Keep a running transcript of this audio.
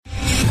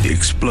The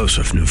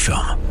explosive new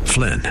film,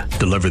 Flynn,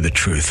 deliver the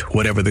truth,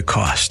 whatever the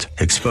cost,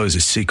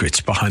 exposes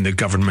secrets behind the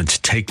government's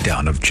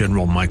takedown of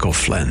General Michael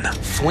Flynn.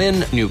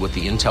 Flynn knew what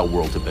the intel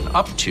world had been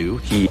up to.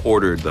 He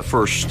ordered the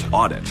first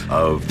audit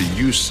of the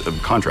use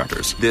of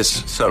contractors.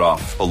 This set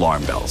off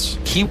alarm bells.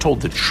 He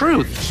told the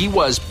truth. He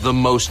was the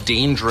most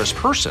dangerous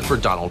person for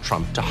Donald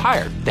Trump to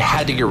hire. They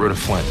had to get rid of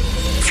Flynn.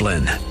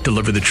 Flynn,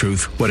 deliver the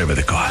truth, whatever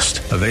the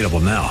cost. Available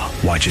now.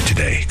 Watch it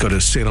today. Go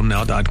to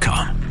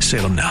salemnow.com.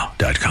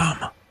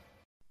 salemnow.com.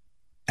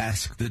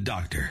 Ask the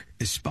Doctor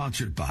is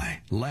sponsored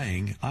by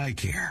Lang Eye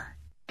Care.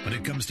 When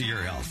it comes to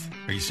your health,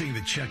 are you seeing the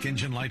check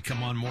engine light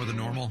come on more than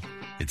normal?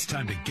 It's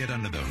time to get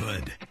under the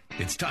hood.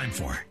 It's time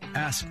for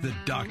Ask the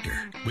Doctor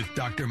with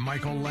Dr.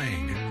 Michael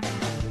Lang.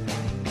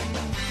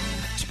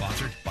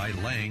 Sponsored by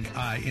Lang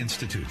Eye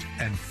Institute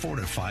and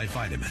Fortify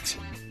Vitamins.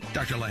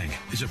 Dr. Lang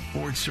is a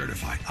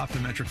board-certified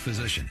optometric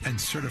physician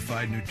and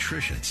certified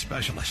nutrition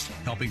specialist,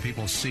 helping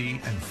people see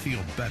and feel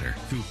better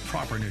through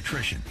proper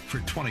nutrition for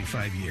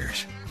 25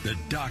 years. The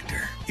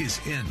doctor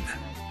is in.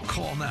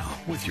 Call now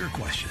with your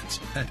questions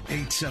at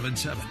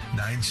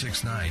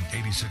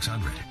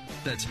 877-969-8600.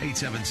 That's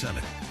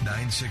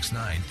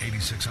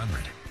 877-969-8600.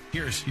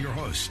 Here's your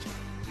host,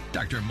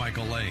 Dr.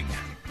 Michael Lang.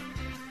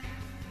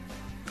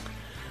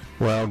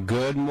 Well,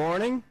 good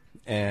morning,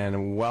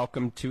 and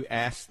welcome to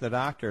Ask the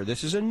Doctor.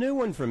 This is a new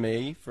one for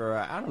me. For,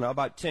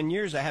 about 10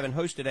 years I haven't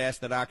hosted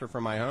Ask the Doctor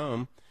from my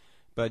home,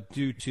 but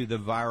due to the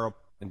viral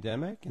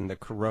pandemic and the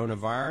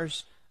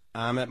coronavirus,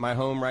 I'm at my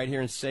home right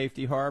here in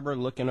Safety Harbor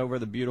looking over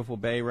the beautiful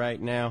bay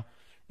right now,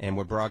 and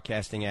we're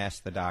broadcasting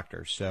Ask the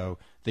Doctor. So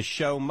the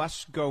show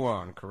must go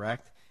on,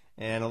 correct?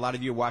 And a lot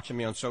of you are watching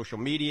me on social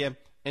media,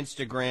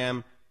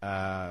 Instagram,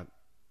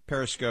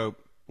 Periscope,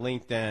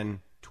 LinkedIn,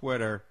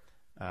 Twitter,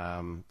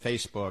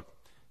 Facebook.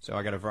 So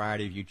I got a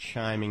variety of you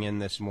chiming in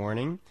this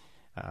morning.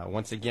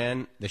 Once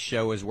again, the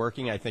show is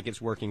working. I think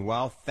it's working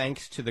well.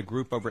 Thanks to the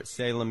group over at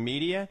Salem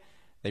Media.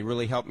 They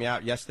really helped me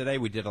out yesterday.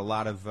 We did a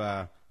lot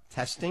of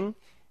testing,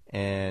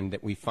 and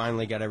we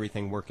finally got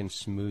everything working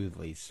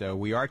smoothly. So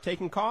we are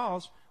taking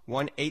calls,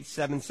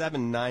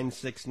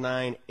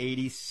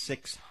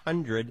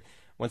 1-877-969-8600.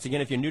 Once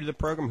again, if you're new to the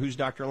program, who's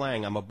Dr.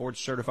 Lang? I'm a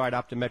board-certified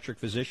optometric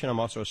physician. I'm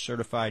also a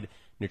certified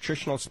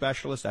nutritional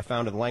specialist. I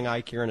founded Lang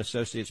Eye Care and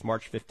Associates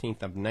March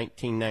 15th of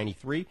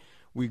 1993.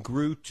 We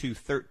grew to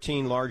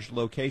 13 large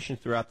locations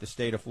throughout the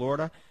state of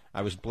Florida.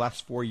 I was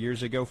blessed 4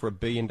 years ago for a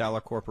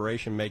billion-dollar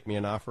corporation make me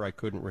an offer I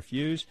couldn't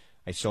refuse.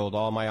 I sold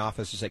all my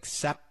offices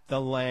except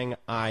the Lang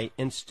Eye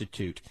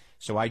Institute.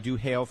 So I do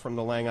hail from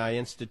the Lang Eye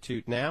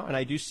Institute now, and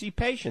I do see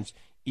patients,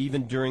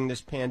 even during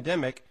this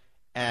pandemic,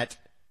 at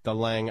the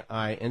Lang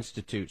Eye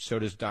Institute. So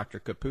does Dr.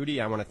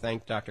 Caputi. I want to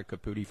thank Dr.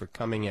 Caputi for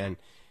coming in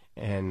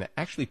and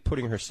actually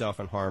putting herself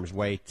in harm's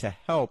way to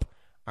help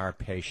our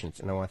patients.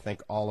 And I want to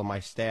thank all of my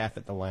staff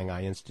at the Lang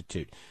Eye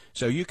Institute.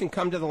 So you can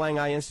come to the Lang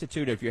Eye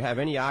Institute if you have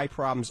any eye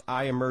problems,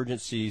 eye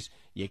emergencies,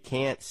 you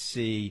can't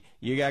see,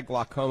 you got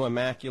glaucoma,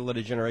 macular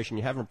degeneration,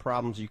 you're having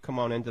problems, you come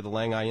on into the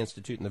Lang Eye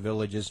Institute in the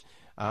Villages.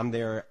 I'm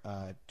there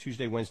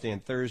Tuesday, Wednesday,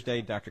 and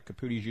Thursday. Dr.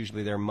 Caputi is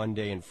usually there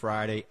Monday and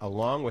Friday,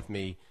 along with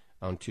me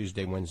on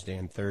Tuesday, Wednesday,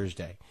 and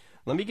Thursday.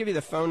 Let me give you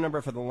the phone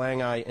number for the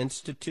Lang Eye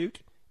Institute.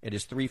 It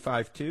is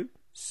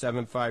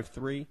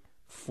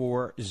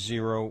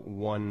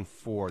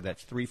 352-753-4014.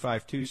 That's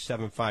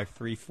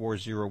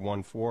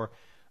 352-753-4014.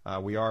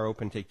 We are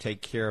open to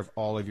take care of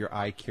all of your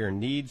eye care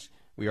needs.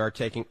 We are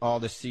taking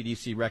all the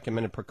CDC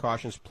recommended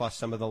precautions plus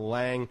some of the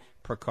Lang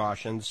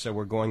precautions, so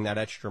we're going that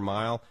extra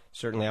mile.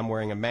 Certainly I'm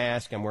wearing a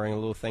mask. I'm wearing a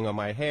little thing on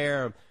my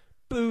hair,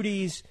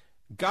 booties,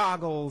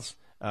 goggles,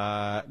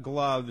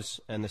 gloves,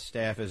 and the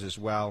staff is as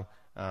well.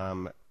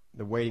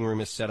 The waiting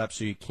room is set up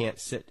so you can't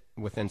sit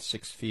within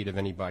 6 feet of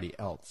anybody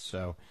else.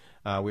 So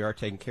we are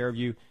taking care of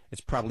you. It's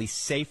probably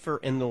safer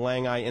in the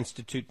Lang Eye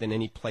Institute than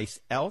any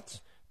place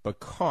else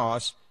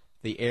because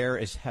the air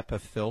is HEPA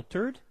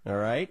filtered, all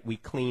right? We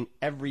clean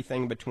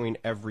everything between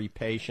every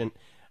patient.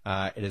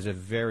 It is a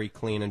very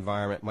clean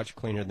environment, much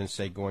cleaner than,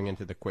 say, going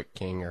into the Quick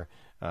King or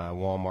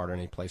Walmart or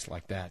any place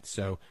like that.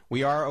 So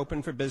we are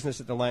open for business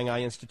at the Lang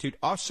Eye Institute.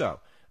 Also,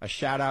 a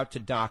shout-out to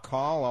Doc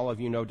Hall. All of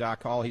you know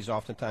Doc Hall. He's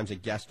oftentimes a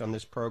guest on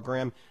this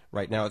program.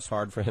 Right now it's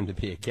hard for him to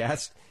be a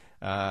guest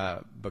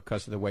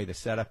because of the way the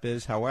setup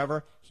is.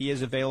 However, he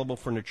is available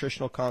for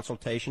nutritional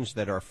consultations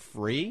that are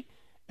free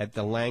at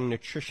the Lang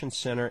Nutrition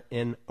Center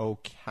in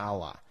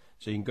Ocala.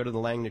 So you can go to the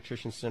Lang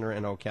Nutrition Center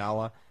in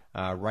Ocala,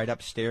 right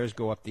upstairs,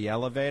 go up the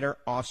elevator.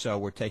 Also,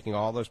 we're taking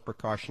all those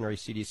precautionary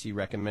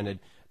CDC-recommended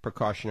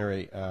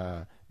precautionary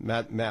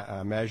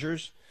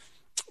measures.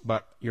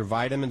 But your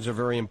vitamins are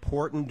very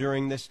important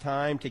during this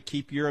time to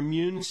keep your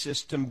immune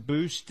system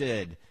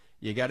boosted.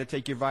 You got to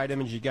take your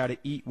vitamins. You got to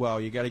eat well.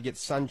 You got to get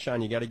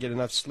sunshine. You got to get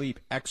enough sleep,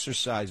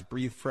 exercise,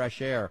 breathe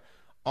fresh air.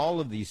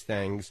 All of these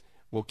things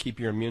will keep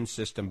your immune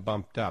system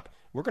bumped up.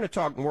 We're going to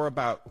talk more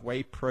about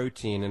whey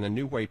protein and a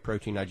new whey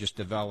protein I just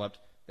developed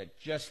that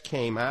just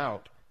came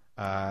out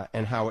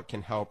and how it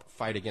can help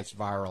fight against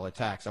viral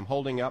attacks. I'm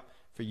holding up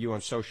for you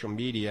on social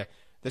media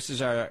This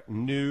is our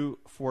new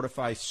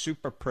Fortify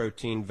Super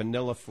Protein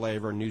vanilla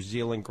flavor, New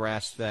Zealand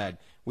grass-fed.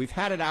 We've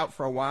had it out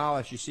for a while.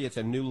 As you see, it's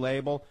a new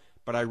label,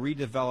 but I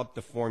redeveloped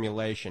the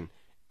formulation.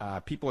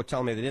 People were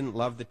telling me they didn't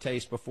love the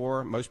taste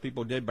before. Most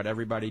people did, but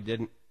everybody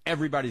didn't.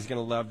 Everybody's going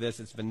to love this.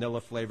 It's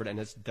vanilla flavored, and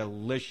it's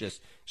delicious.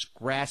 It's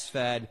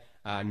grass-fed,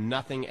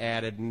 nothing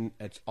added.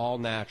 It's all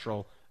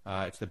natural.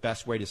 It's the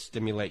best way to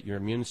stimulate your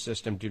immune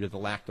system due to the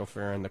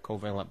lactoferrin, the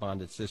covalent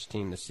bonded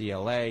cysteine, the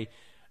CLA,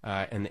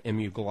 and the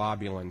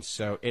immunoglobulins.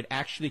 So it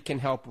actually can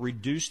help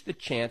reduce the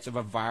chance of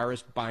a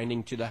virus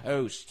binding to the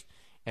host,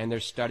 and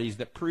there's studies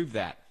that prove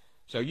that.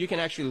 So you can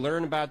actually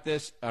learn about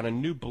this on a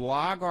new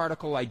blog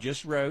article I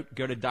just wrote.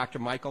 Go to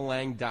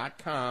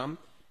drmichaellang.com,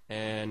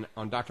 and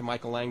on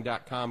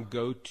drmichaellang.com,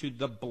 go to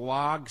the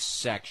blog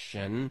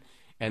section,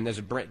 and there's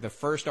the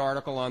first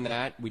article on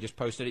that, we just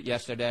posted it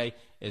yesterday,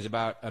 is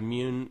about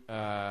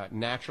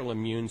natural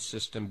immune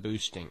system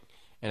boosting.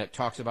 And it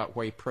talks about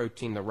whey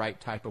protein, the right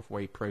type of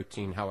whey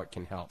protein, how it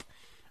can help.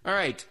 All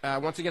right.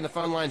 Once again, the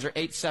phone lines are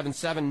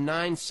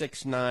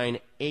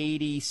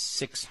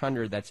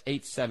 877-969-8600. That's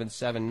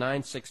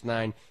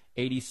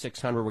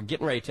 877-969-8600. We're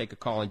getting ready to take a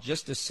call in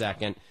just a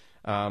second.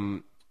 I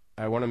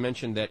want to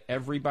mention that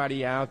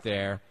everybody out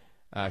there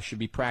should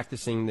be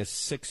practicing this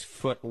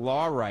 6-foot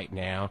law right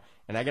now.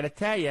 And I got to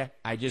tell you,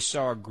 I just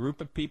saw a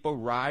group of people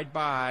ride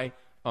by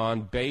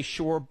on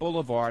Bayshore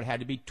Boulevard. Had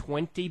to be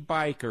 20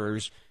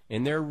 bikers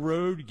in their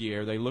road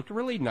gear. They looked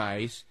really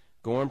nice,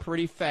 going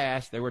pretty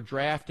fast. They were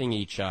drafting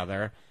each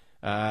other.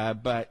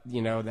 But,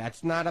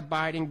 that's not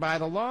abiding by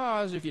the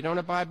laws. If you don't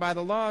abide by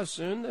the laws,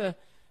 soon the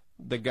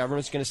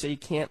government's going to say you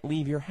can't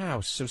leave your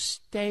house. So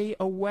stay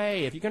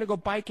away. If you're going to go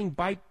biking,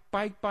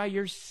 bike by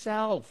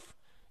yourself.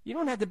 You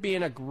don't have to be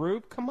in a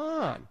group. Come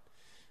on.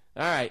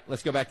 All right,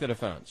 let's go back to the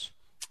phones.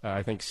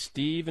 I think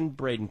Steve in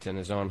Bradenton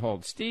is on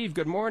hold. Steve,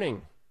 good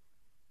morning.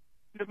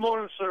 Good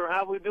morning, sir.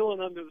 How are we doing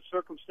under the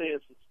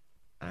circumstances?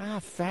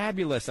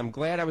 Fabulous. I'm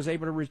glad I was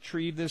able to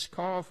retrieve this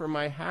call from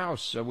my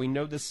house, so we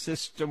know the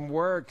system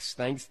works,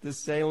 thanks to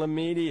Salem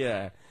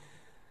Media.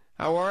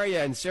 How are you?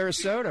 In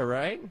Sarasota,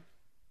 right?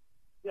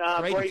 Yeah,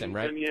 Bradenton,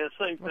 right? Yeah,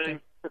 same thing.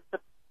 Okay.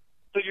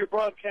 So you're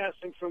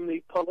broadcasting from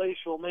the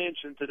palatial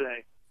mansion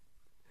today.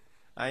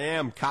 I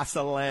am.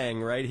 Casa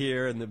Lang, right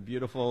here in the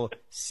beautiful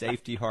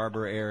Safety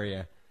Harbor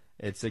area.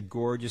 It's a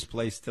gorgeous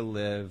place to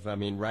live. I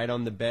mean, right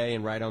on the bay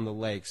and right on the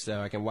lake,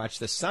 so I can watch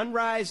the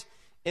sunrise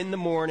in the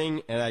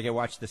morning, and I can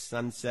watch the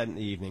sunset in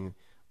the evening.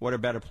 What a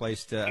better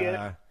place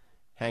to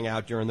hang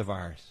out during the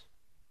virus.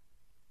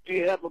 Do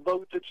you have a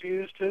boat that you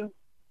use too?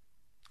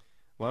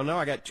 Well, no,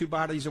 I got 2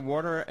 bodies of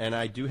water, and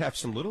I do have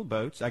some little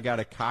boats. I got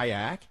a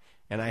kayak,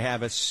 and I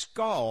have a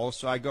scull,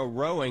 so I go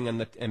rowing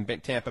in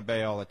Tampa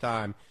Bay all the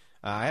time.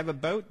 I have a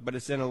boat, but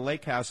it's in a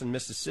lake house in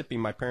Mississippi,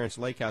 my parents'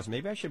 lake house.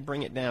 Maybe I should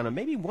bring it down, and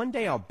maybe one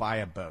day I'll buy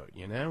a boat,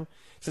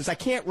 Since I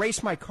can't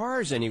race my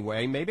cars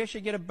anyway, maybe I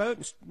should get a boat,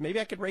 and maybe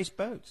I could race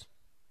boats.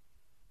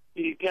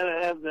 You got to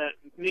have that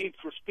need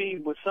for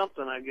speed with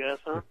something, I guess,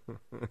 huh?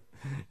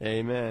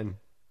 Amen.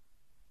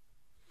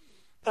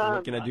 So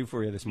what can I do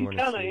for you this morning?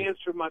 You kind of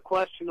answered my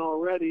question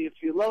already.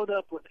 If you load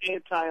up with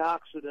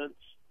antioxidants,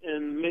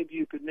 and maybe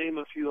you could name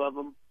a few of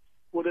them,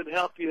 would it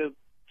help you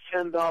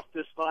fend off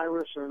this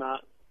virus or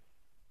not?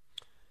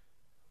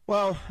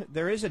 Well,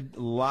 there is a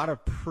lot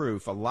of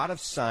proof, a lot of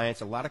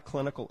science, a lot of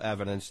clinical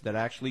evidence that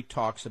actually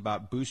talks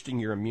about boosting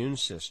your immune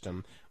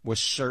system with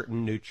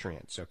certain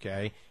nutrients,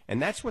 okay?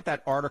 And that's what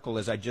that article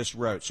is I just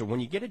wrote. So when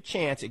you get a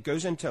chance, it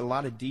goes into a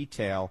lot of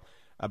detail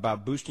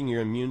about boosting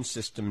your immune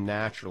system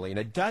naturally. And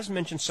it does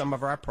mention some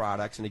of our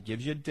products, and it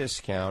gives you a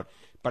discount,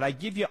 but I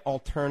give you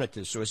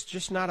alternatives. So it's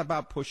just not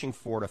about pushing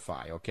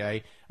Fortify,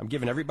 okay? I'm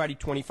giving everybody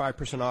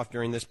 25% off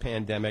during this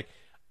pandemic.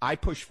 I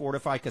push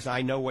Fortify because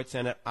I know what's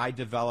in it. I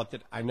developed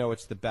it. I know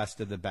it's the best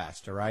of the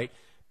best, all right?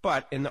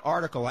 But in the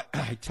article,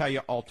 I tell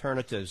you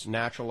alternatives,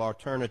 natural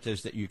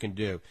alternatives that you can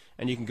do.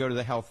 And you can go to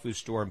the health food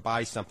store and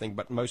buy something,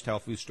 but most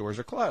health food stores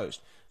are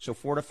closed. So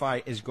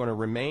Fortify is going to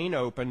remain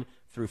open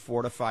through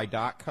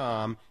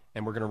Fortify.com,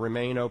 and we're going to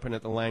remain open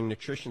at the Lang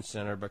Nutrition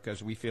Center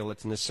because we feel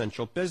it's an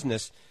essential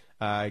business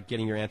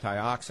getting your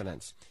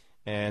antioxidants.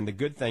 And the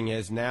good thing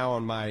is now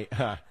on my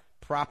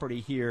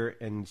property here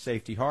in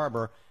Safety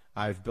Harbor,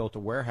 I've built a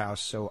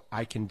warehouse so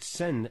I can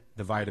send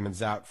the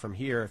vitamins out from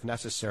here if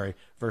necessary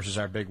versus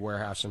our big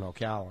warehouse in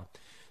Ocala.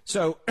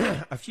 So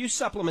a few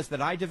supplements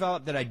that I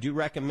developed that I do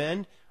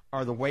recommend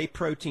are the whey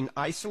protein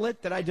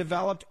isolate that I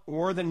developed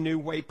or the new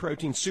whey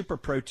protein super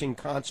protein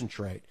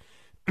concentrate.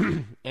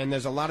 And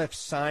there's a lot of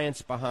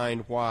science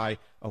behind why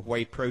a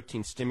whey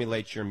protein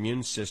stimulates your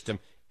immune system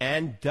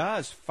and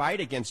does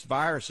fight against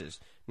viruses.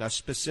 Now,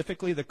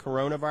 specifically the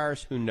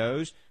coronavirus, who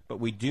knows? But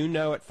we do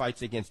know it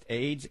fights against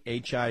AIDS,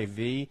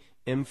 HIV,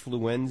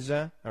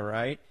 influenza, all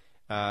right?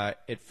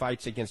 It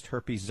fights against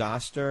herpes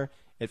zoster.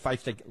 It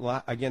fights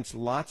against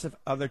lots of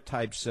other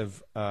types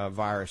of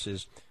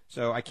viruses.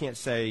 So I can't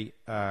say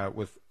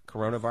with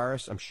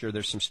coronavirus. I'm sure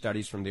there's some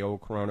studies from the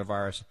old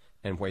coronavirus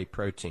and whey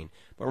protein.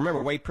 But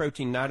remember, whey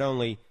protein not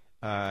only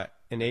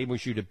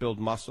enables you to build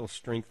muscle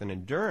strength and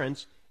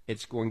endurance,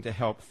 it's going to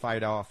help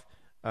fight off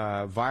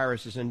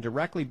viruses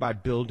indirectly by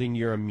building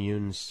your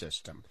immune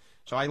system.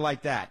 So I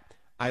like that.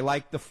 I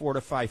like the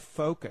Fortify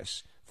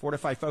Focus.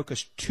 Fortify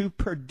Focus 2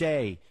 per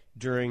day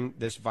during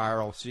this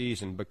viral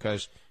season,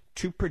 because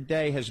 2 per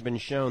day has been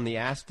shown, the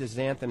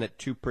astaxanthin at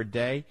 2 per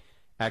day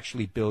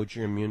actually builds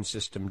your immune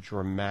system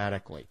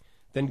dramatically.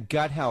 Then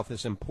gut health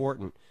is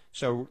important.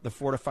 So the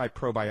Fortify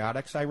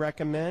Probiotics I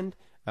recommend,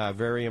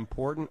 very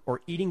important,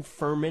 or eating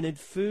fermented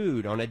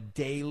food on a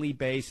daily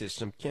basis,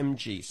 some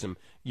kimchi, some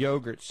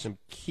yogurt, some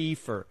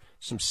kefir,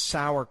 some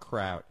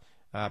sauerkraut,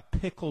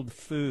 pickled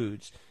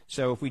foods.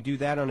 So if we do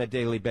that on a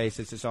daily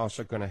basis, it's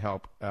also going to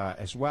help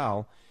as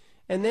well.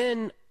 And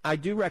then I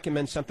do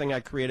recommend something I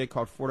created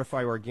called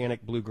Fortify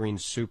Organic Blue-Green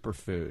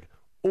Superfood,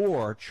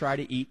 or try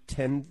to eat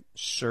 10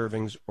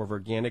 servings of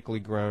organically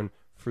grown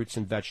fruits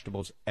and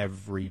vegetables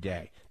every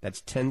day.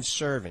 That's 10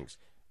 servings.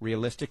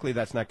 Realistically,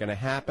 that's not going to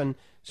happen,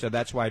 so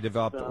that's why I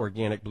developed the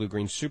Organic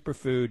Blue-Green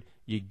Superfood.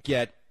 You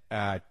get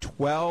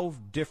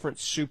 12 different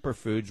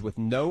superfoods with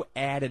no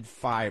added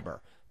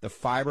fiber. The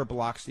fiber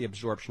blocks the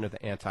absorption of the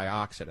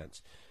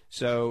antioxidants.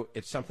 So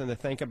it's something to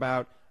think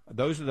about.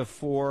 Those are the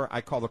 4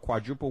 I call the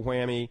quadruple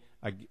whammy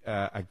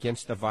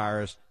against the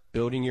virus,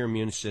 building your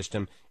immune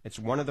system. It's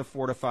one of the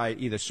Fortify,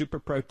 either super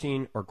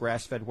protein or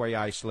grass-fed whey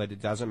isolate.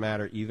 It doesn't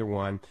matter, either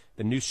one.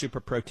 The new super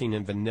protein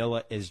in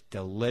vanilla is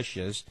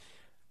delicious.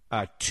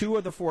 2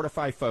 of the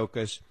Fortify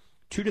Focus,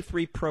 2 to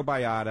 3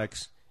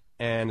 probiotics,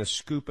 and a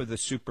scoop of the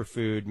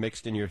superfood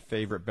mixed in your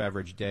favorite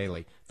beverage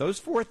daily. Those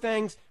 4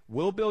 things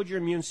will build your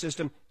immune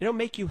system. It'll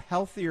make you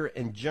healthier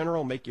in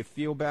general, make you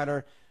feel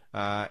better.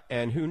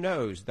 And who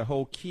knows, the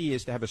whole key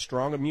is to have a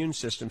strong immune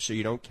system so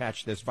you don't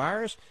catch this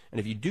virus. And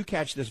if you do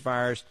catch this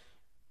virus,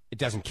 it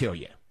doesn't kill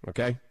you,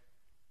 okay?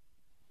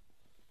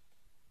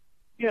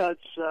 Yeah,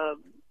 it's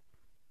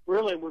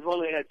really, we've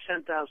only had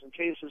 10,000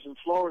 cases in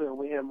Florida, and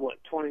we have,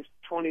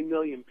 20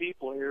 million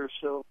people here.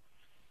 So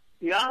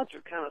the odds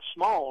are kind of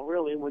small,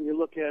 really, when you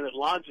look at it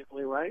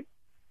logically, right?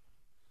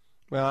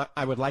 Well,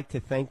 I would like to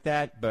think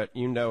that, but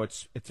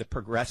it's a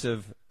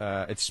progressive,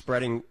 it's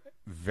spreading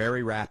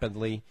very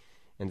rapidly.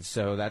 And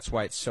so that's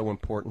why it's so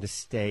important to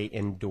stay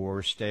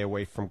indoors, stay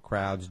away from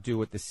crowds, do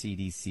what the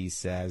CDC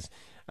says.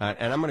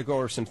 And I'm going to go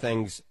over some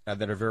things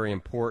that are very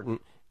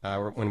important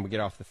when we get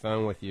off the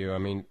phone with you. I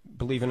mean,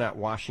 believe it or not,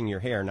 washing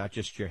your hair, not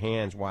just your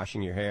hands,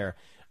 washing your hair.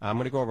 I'm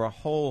going to go over a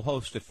whole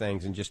host of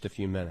things in just a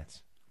few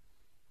minutes.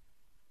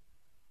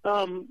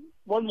 One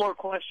more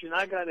question.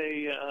 I got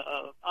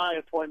a eye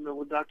appointment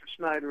with Dr.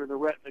 Snyder, the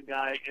retina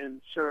guy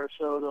in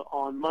Sarasota,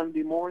 on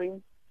Monday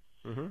morning.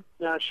 Mm-hmm.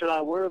 Now, should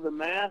I wear the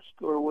mask,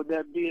 or would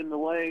that be in the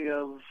way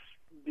of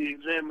the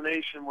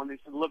examination when he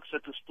looks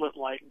at the split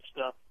light and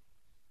stuff?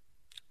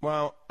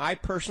 Well, I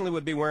personally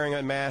would be wearing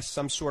a mask,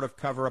 some sort of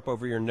cover-up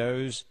over your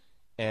nose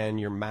and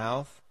your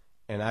mouth,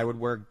 and I would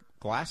wear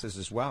glasses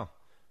as well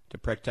to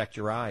protect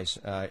your eyes.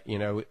 And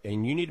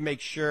you need to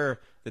make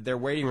sure that their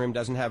waiting room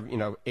doesn't have,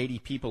 80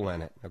 people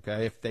in it,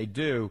 okay? If they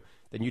do,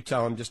 then you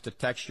tell them just to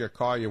text you or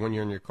call you when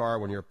you're in your car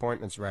when your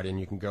appointment's ready and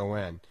you can go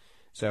in.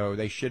 So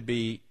they should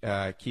be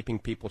keeping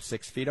people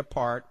 6 feet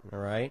apart, all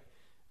right?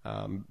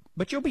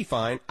 But you'll be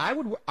fine.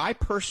 I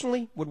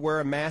personally would wear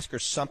a mask or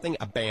something,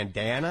 a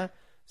bandana,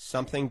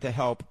 something to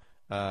help,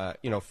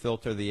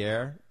 filter the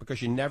air,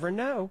 because you never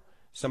know.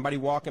 Somebody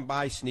walking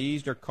by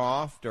sneezed or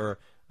coughed or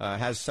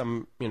has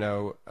some,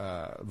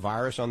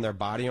 virus on their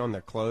body, on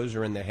their clothes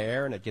or in their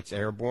hair, and it gets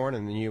airborne,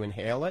 and then you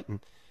inhale it, and,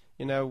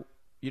 you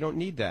don't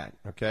need that,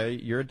 okay?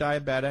 You're a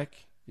diabetic.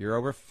 You're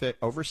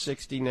over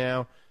 60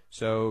 now.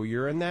 So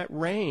you're in that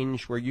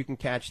range where you can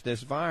catch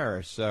this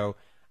virus. So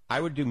I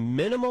would do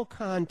minimal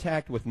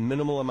contact with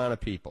minimal amount of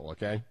people,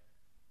 okay?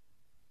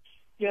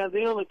 Yeah,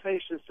 the only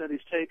patients that he's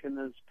taken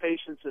is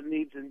patients that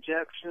needs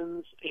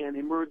injections and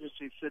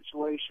emergency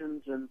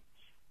situations, and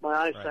my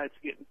eyesight's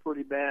getting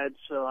pretty bad,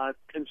 so I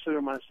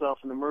consider myself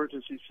an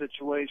emergency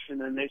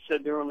situation, and they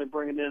said they're only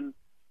bringing in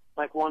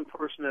like one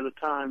person at a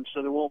time,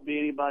 so there won't be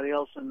anybody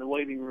else in the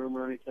waiting room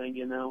or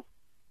anything,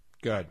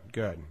 Good.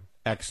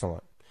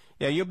 Excellent.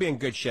 Yeah, you'll be in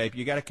good shape.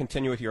 You got to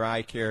continue with your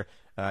eye care.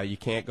 You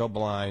can't go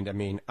blind. I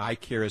mean, eye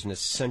care is an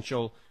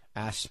essential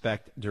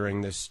aspect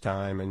during this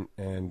time,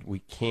 and we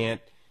can't,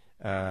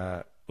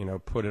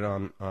 put it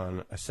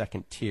on a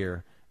second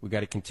tier. We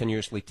got to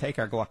continuously take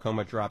our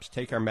glaucoma drops,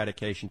 take our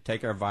medication,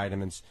 take our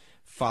vitamins,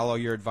 follow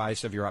your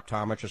advice of your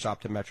optometrist,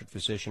 optometric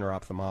physician, or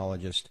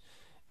ophthalmologist.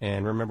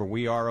 And remember,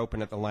 we are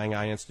open at the Lang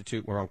Eye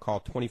Institute. We're on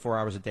call 24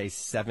 hours a day,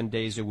 7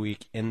 days a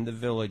week in the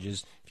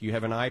villages. If you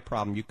have an eye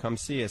problem, you come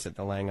see us at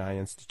the Lang Eye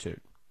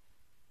Institute.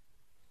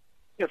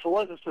 If it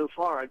wasn't so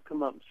far, I'd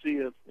come up and see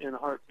you in a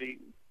heartbeat.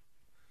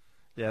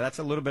 Yeah, that's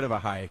a little bit of a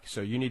hike, so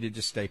you need to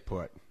just stay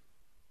put.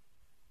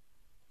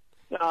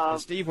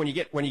 Steve, when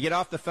you get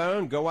off the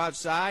phone, go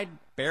outside,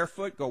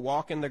 barefoot, go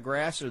walk in the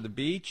grass or the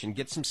beach, and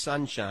get some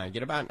sunshine.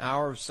 Get about an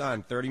hour of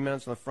sun, 30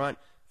 minutes on the front,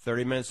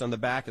 30 minutes on the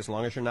back, as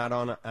long as you're not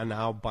on an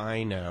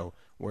albino.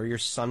 Wear your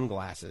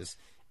sunglasses.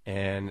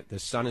 And the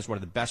sun is one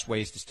of the best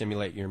ways to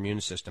stimulate your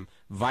immune system.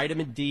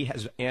 Vitamin D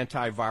has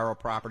antiviral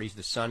properties.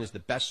 The sun is the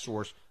best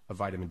source of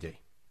vitamin D.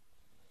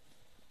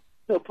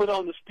 So put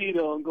on the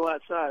Speedo and go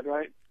outside,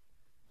 right?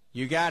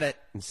 You got it.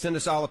 And send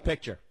us all a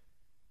picture.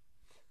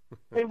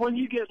 Hey, when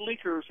you get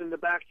leakers in the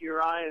back of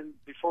your eye and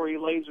before he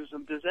lasers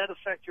them, does that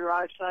affect your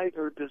eyesight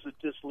or does it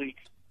just leak?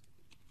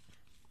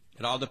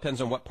 It all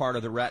depends on what part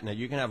of the retina.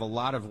 You can have a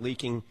lot of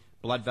leaking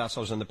blood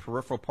vessels in the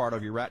peripheral part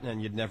of your retina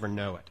and you'd never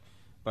know it.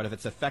 But if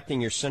it's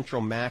affecting your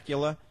central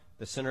macula,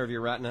 the center of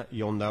your retina,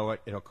 you'll know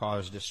it. It'll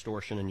cause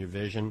distortion in your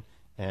vision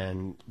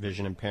and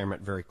vision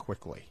impairment very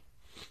quickly.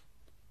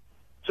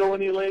 So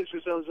when he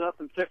lasers those up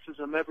and fixes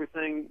them,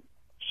 everything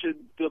should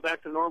go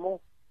back to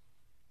normal?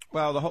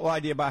 Well, the whole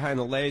idea behind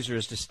the laser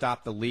is to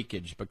stop the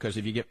leakage, because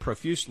if you get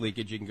profuse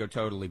leakage, you can go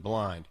totally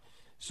blind.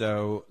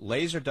 So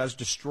laser does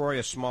destroy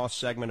a small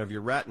segment of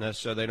your retina,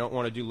 so they don't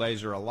want to do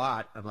laser a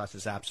lot unless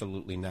it's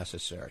absolutely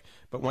necessary.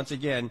 But once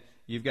again,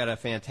 you've got a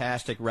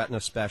fantastic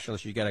retina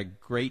specialist. You've got a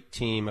great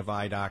team of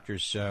eye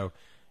doctors, so,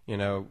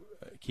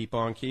 keep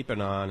on keeping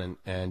on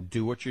and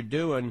do what you're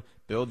doing.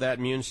 Build that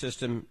immune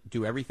system.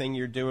 Do everything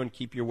you're doing.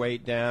 Keep your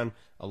weight down.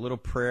 A little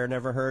prayer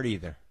never hurt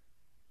either.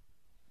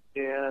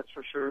 Yeah, that's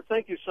for sure.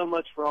 Thank you so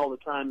much for all the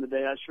time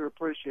today. I sure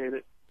appreciate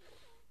it.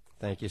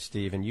 Thank you,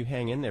 Steve. And you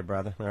hang in there,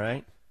 brother, all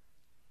right?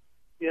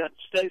 Yeah,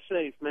 stay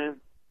safe,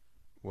 man.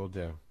 Will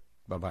do.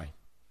 Bye-bye.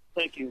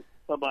 Thank you.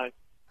 Bye-bye.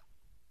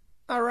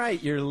 All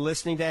right, you're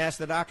listening to Ask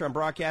the Doctor. I'm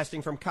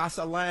broadcasting from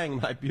Casa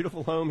Lang, my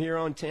beautiful home here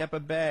on Tampa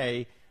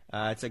Bay.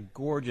 It's a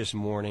gorgeous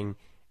morning.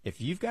 If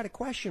you've got a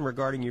question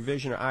regarding your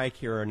vision or eye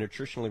care or a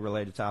nutritionally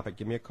related topic,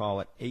 give me a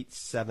call at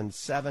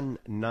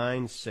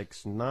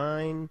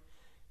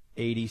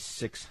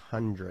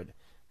 877-969-8600.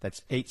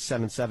 That's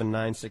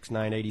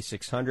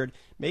 877-969-8600.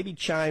 Maybe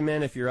chime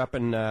in if you're up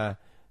in the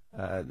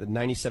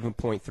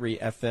 97.3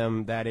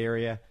 FM, that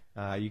area.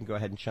 You can go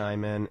ahead and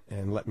chime in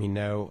and let me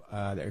know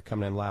that you're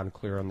coming in loud and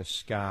clear on the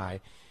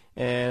Sky.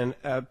 And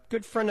a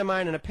good friend of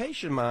mine and a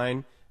patient of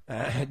mine,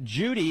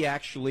 Judy,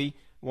 actually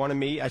wanted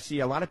me. I see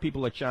a lot of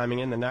people are chiming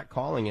in. They're not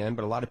calling in,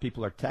 but a lot of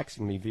people are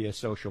texting me via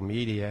social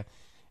media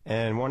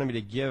and wanted me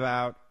to give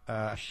out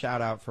a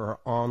shout-out for her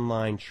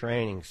online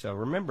training. So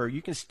remember,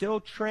 you can still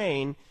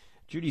train.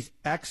 Judy's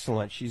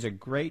excellent. She's a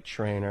great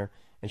trainer,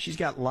 and she's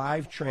got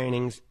live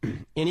trainings.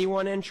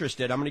 Anyone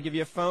interested, I'm going to give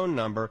you a phone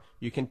number.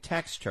 You can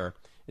text her.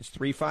 It's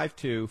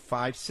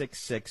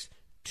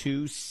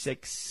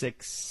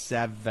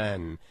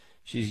 352-566-2667.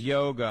 She's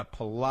yoga,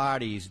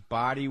 Pilates,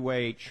 body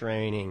weight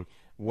training,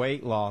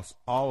 weight loss,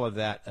 all of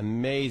that.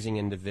 Amazing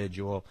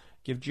individual.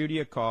 Give Judy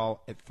a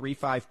call at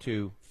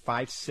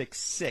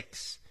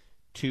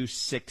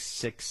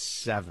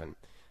 352-566-2667.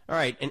 All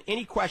right, and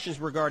any questions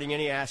regarding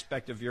any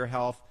aspect of your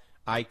health,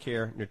 eye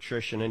care,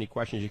 nutrition, any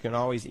questions, you can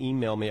always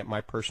email me at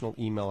my personal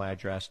email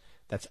address.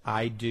 That's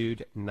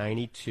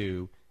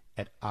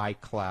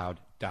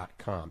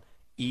eyedude92@icloud.com.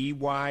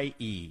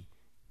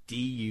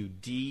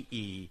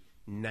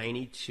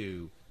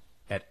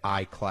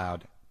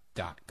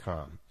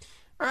 EYEDUDE92@icloud.com.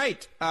 All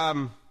right.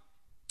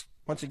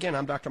 Once again,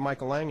 I'm Dr.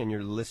 Michael Lang, and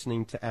you're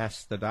listening to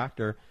Ask the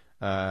Doctor.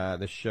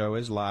 The show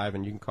is live,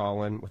 and you can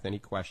call in with any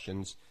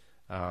questions.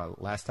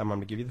 Last time I'm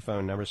going to give you the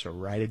phone number, so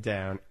write it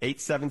down.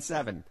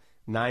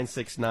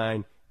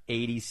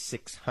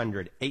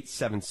 877-969-8600.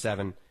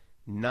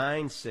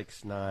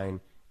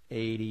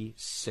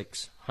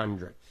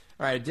 877-969-8600.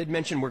 All right, I did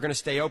mention we're going to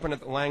stay open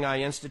at the Lang Eye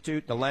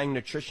Institute. The Lang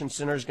Nutrition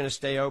Center is going to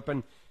stay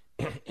open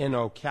in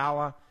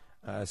Ocala.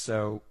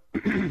 So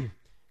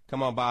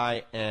come on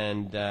by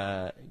and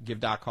give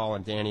Doc Hall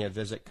and Danny a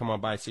visit. Come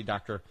on by and see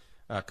Dr.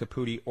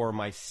 Caputi or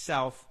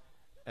myself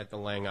at the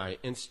Lang Eye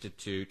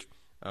Institute.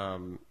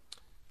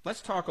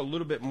 Let's talk a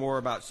little bit more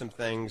about some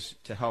things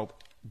to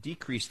help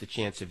decrease the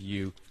chance of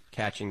you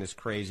catching this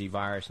crazy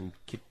virus and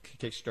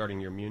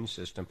kick-starting your immune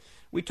system.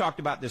 We talked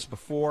about this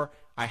before.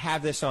 I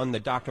have this on the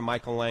Dr.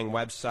 Michael Lang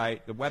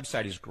website. The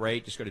website is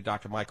great. Just go to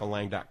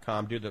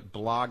drmichaellang.com, do the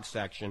blog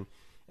section,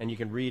 and you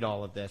can read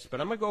all of this.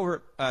 But I'm going to go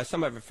over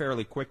some of it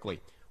fairly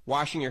quickly.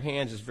 Washing your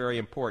hands is very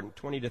important,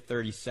 20 to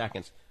 30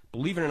 seconds.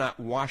 Believe it or not,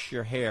 wash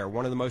your hair,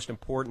 one of the most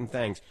important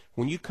things.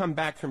 When you come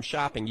back from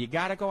shopping, you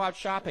got to go out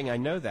shopping, I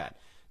know that.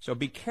 So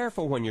be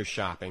careful when you're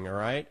shopping, all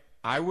right?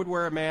 I would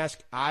wear a mask.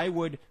 I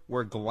would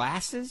wear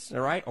glasses,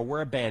 all right, or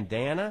wear a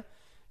bandana.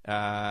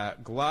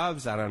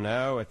 Gloves, I don't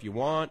know, if you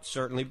want,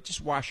 certainly.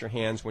 Just wash your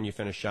hands when you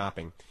finish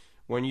shopping.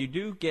 When you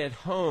do get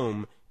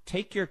home,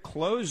 take your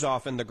clothes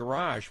off in the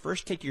garage.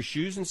 First, take your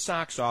shoes and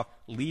socks off.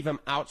 Leave them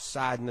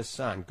outside in the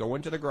sun. Go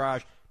into the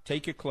garage,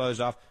 take your clothes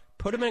off,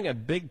 put them in a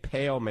big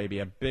pail, maybe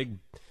a big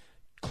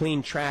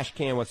clean trash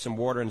can with some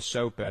water and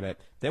soap in it.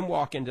 Then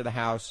walk into the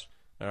house,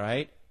 all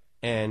right,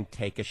 and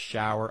take a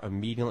shower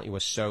immediately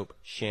with soap,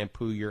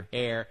 shampoo your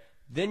hair.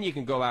 Then you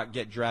can go out,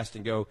 get dressed,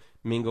 and go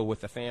mingle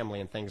with the family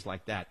and things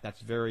like that.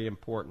 That's very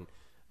important.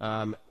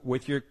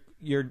 With your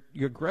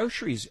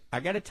groceries,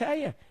 I got to tell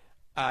you,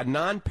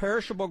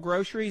 non-perishable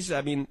groceries,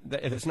 I mean,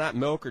 if it's not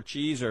milk or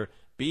cheese or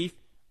beef,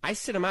 I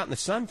sit them out in the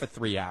sun for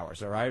 3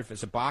 hours, all right? If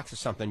it's a box of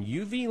something,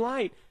 UV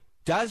light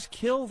does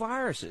kill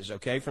viruses,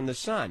 okay, from the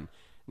sun.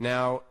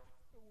 Now,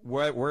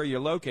 where you're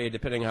located,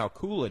 depending on how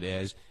cool it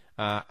is,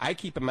 I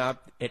keep them out.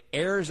 It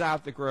airs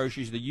out the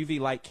groceries. The UV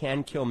light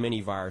can kill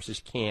many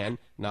viruses,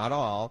 not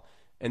all.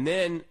 And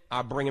then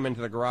I'll bring them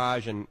into the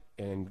garage and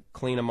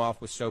clean them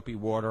off with soapy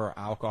water or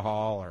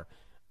alcohol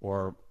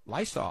or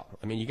Lysol.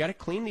 I mean, you got to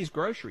clean these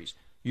groceries.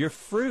 Your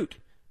fruit,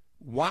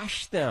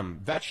 wash them.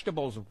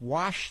 Vegetables,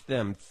 wash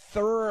them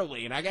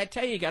thoroughly. And I got to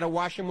tell you, you got to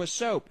wash them with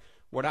soap.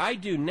 What I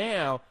do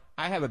now,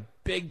 I have a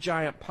big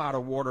giant pot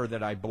of water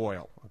that I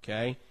boil,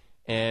 okay?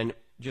 And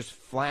just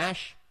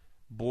flash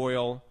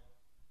boil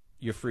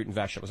your fruit and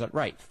vegetables. That's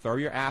right. Throw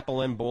your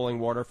apple in boiling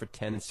water for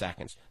 10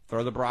 seconds.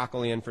 Throw the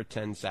broccoli in for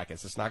 10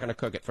 seconds. It's not going to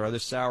cook it. Throw the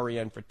celery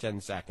in for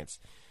 10 seconds.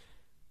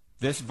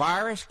 This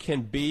virus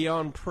can be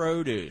on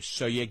produce,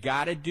 so you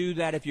got to do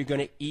that if you're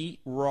going to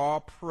eat raw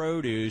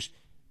produce.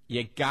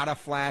 You got to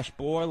flash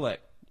boil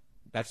it.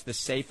 That's the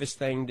safest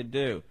thing to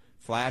do.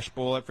 Flash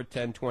boil it for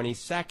 10, 20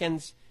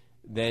 seconds.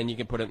 Then you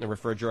can put it in the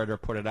refrigerator,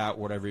 put it out,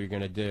 whatever you're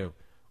going to do.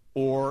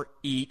 Or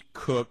eat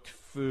cooked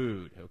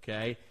food,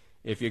 okay?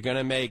 If you're going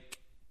to make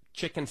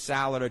chicken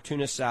salad or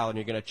tuna salad and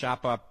you're going to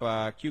chop up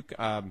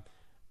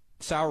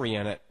celery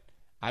in it,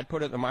 I'd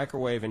put it in the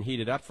microwave and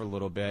heat it up for a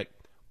little bit,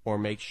 or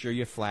make sure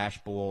you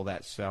flash boil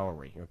that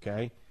celery,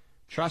 okay?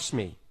 Trust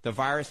me, the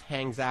virus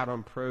hangs out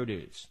on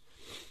produce.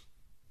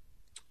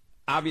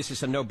 Obviously,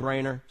 it's a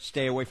no-brainer.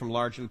 Stay away from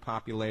largely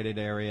populated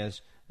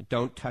areas.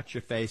 Don't touch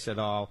your face at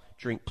all.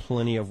 Drink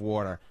plenty of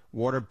water.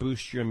 Water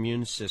boosts your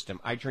immune system.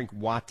 I drink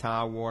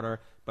Wata water,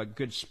 but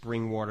good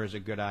spring water is a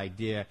good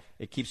idea.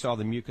 It keeps all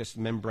the mucous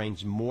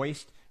membranes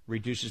moist,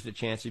 reduces the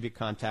chance of you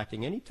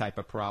contacting any type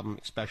of problem,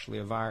 especially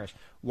a virus.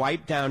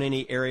 Wipe down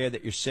any area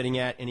that you're sitting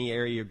at, any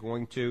area you're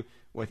going to,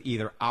 with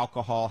either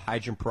alcohol,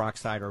 hydrogen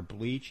peroxide, or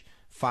bleach.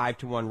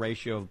 5-to-1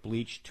 ratio of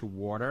bleach to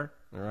water,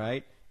 all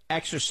right?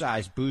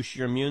 Exercise boosts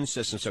your immune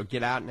system, so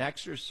get out and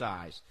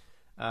exercise.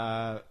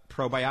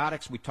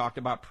 Probiotics, we talked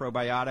about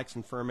probiotics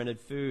and fermented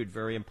food,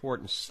 very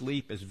important.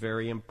 Sleep is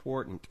very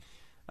important.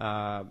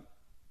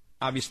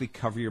 Obviously,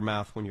 cover your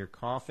mouth when you're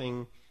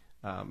coughing.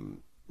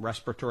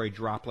 Respiratory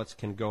droplets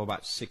can go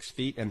about 6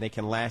 feet, and they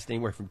can last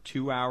anywhere from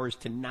 2 hours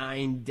to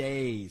 9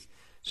 days.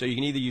 So you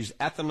can either use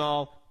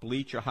ethanol,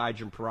 bleach, or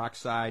hydrogen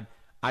peroxide.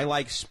 I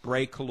like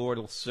spray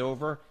colloidal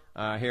silver.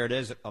 Here it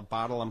is, a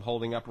bottle I'm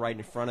holding up right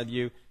in front of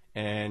you.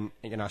 And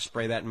I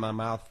spray that in my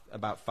mouth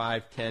about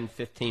 5, 10,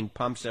 15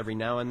 pumps every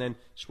now and then,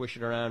 swish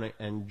it around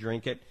and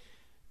drink it.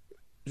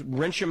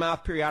 Rinse your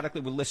mouth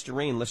periodically with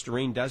Listerine.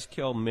 Listerine does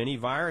kill many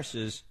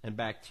viruses and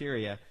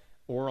bacteria.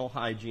 Oral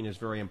hygiene is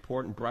very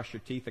important. Brush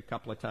your teeth a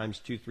couple of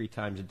times, 2-3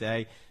 times a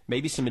day.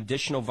 Maybe some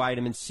additional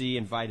vitamin C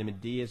and vitamin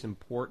D is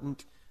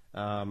important.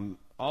 All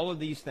of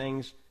these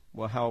things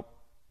will help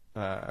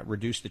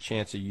reduce the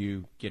chance of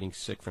you getting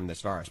sick from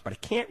this virus. But I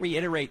can't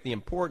reiterate the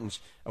importance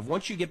of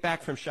once you get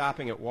back from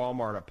shopping at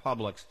Walmart or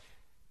Publix,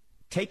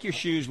 take your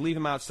shoes, leave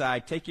them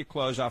outside, take your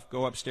clothes off,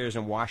 go upstairs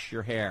and wash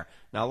your hair.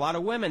 Now, a lot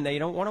of women, they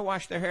don't want to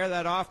wash their hair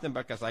that often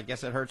because I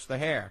guess it hurts the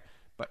hair.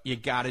 But you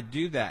got to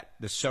do that.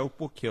 The soap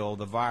will kill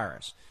the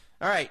virus.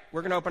 All right,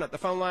 we're going to open up the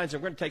phone lines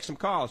and we're going to take some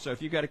calls. So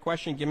if you've got a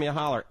question, give me a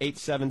holler,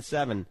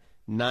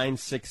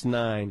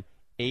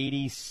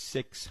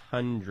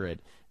 877-969-8600.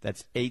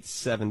 That's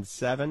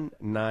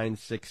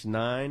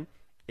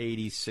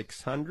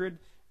 877-969-8600.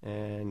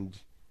 And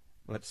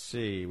let's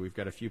see, we've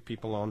got a few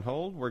people on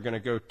hold. We're going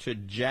to go to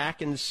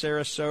Jack in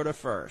Sarasota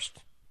first.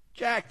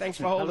 Jack, thanks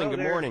for holding. Hello,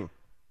 good morning.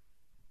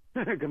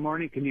 Good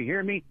morning. Can you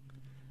hear me?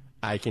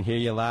 I can hear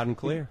you loud and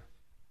clear.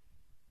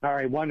 All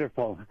right,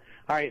 wonderful.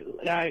 All right,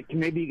 I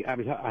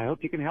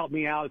hope you can help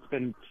me out. It's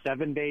been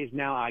 7 days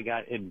now. I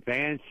got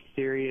advanced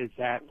serious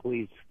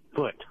athlete's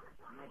foot.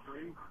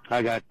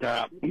 I got,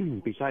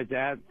 besides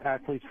that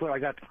athlete's foot, I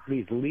got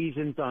these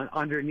lesions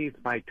underneath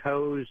my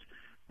toes.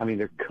 I mean,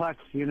 they're cuts,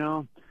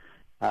 probably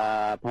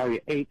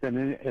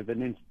 1/8 of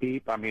an inch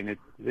deep. I mean,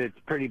 it's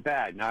pretty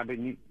bad. Now, I've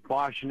been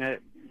washing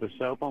it with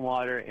soap and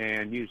water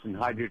and using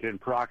hydrogen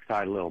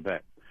peroxide a little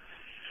bit.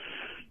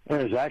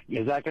 Is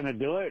that going to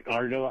do it,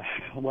 or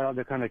what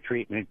other kind of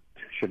treatment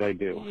should I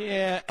do?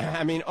 Yeah,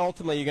 I mean,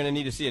 ultimately, you're going to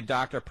need to see a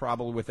doctor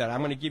probably with that. I'm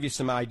going to give you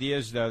some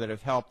ideas, though, that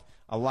have helped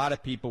a lot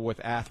of people with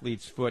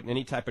athlete's foot and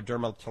any type of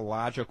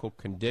dermatological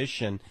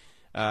condition.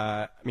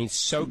 I mean,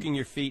 soaking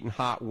your feet in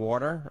hot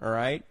water, all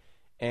right?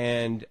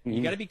 And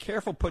you got to be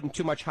careful putting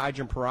too much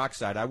hydrogen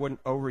peroxide. I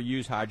wouldn't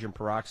overuse hydrogen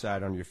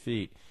peroxide on your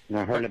feet.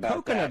 I heard about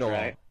coconut oil.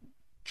 Right?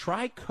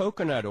 Try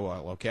coconut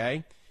oil,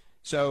 okay?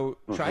 So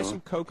try some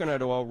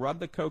coconut oil, rub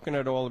the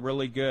coconut oil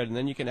really good, and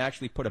then you can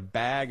actually put a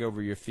bag over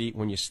your feet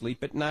when you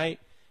sleep at night.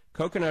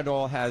 Coconut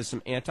oil has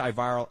some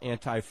antiviral,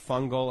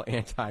 antifungal,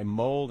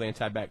 anti-mold,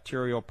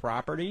 antibacterial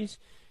properties.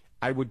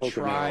 I would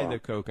try the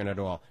coconut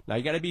oil. Now,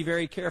 you got to be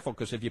very careful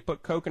because if you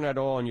put coconut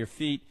oil on your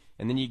feet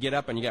and then you get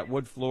up and you got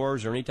wood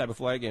floors or any type of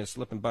floor, you're going to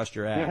slip and bust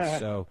your ass.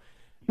 So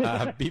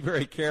be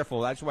very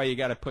careful. That's why you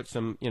got to put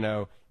some,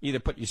 either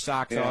put your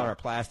socks on or a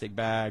plastic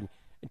bag.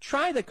 And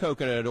try the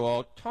coconut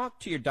oil. Talk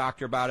to your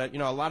doctor about it.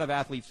 A lot of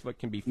athlete's foot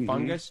can be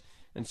fungus,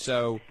 and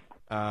so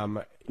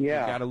you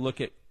got to look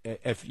at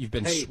if you've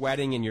been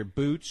sweating in your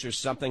boots or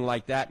something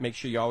like that. Make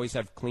sure you always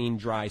have clean,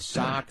 dry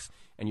socks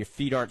and your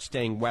feet aren't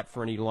staying wet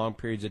for any long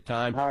periods of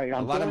time. All right,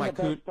 I'm doing the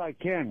best I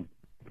can.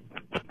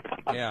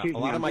 Yeah, a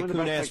lot of my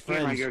coon-ass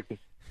friends.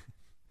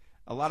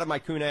 A lot of my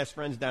coon-ass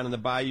friends down in the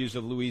bayous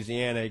of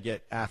Louisiana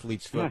get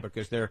athlete's foot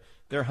because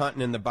they're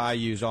hunting in the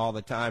bayous all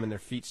the time and their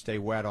feet stay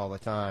wet all the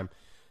time.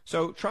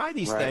 So try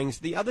these things.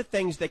 The other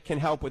things that can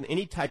help with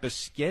any type of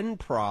skin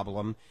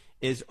problem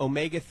is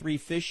omega-3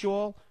 fish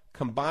oil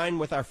combined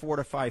with our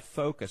Fortify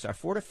Focus. Our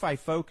Fortify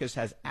Focus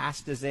has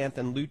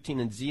astaxanthin, lutein,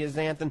 and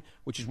zeaxanthin,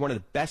 which is one of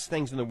the best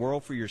things in the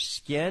world for your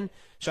skin.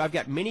 So I've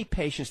got many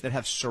patients that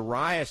have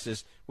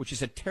psoriasis, which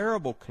is a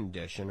terrible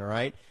condition, all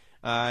right,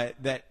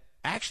 that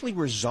actually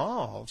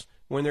resolves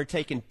when they're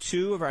taking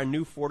 2 of our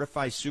new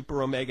Fortify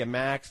Super Omega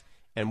Max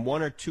and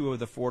 1 or 2 of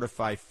the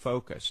Fortify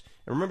Focus.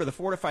 And remember, the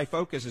Fortify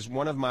Focus is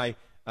one of my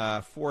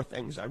 4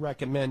 things I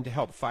recommend to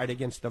help fight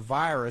against the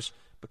virus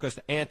because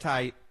the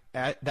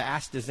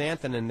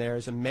astaxanthin in there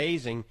is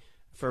amazing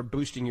for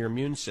boosting your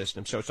immune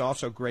system. So it's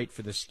also great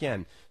for the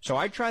skin. So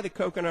I'd try the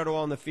coconut oil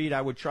on the feet.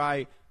 I would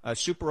try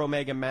Super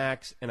Omega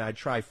Max, and I'd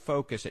try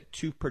Focus at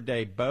 2 per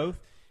day both.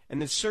 And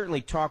then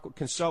certainly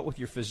consult with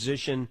your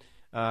physician.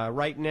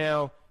 Right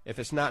now, if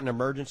it's not an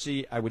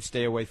emergency, I would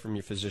stay away from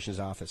your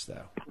physician's office,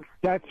 though.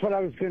 That's what I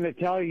was going to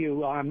tell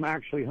you. I'm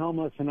actually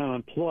homeless and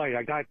unemployed.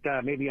 I got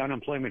maybe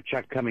unemployment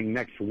check coming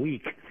next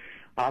week.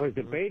 I was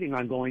debating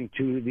on going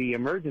to the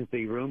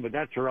emergency room, but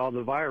that's where all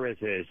the virus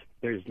is.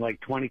 There's like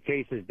 20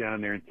 cases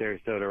down there in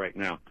Sarasota right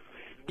now.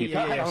 I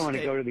don't want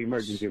to go to the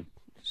emergency room.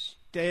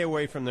 Stay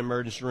away from the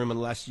emergency room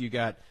unless you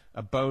got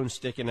a bone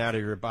sticking out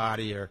of your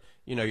body or,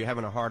 you're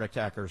having a heart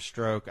attack or a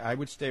stroke. I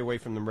would stay away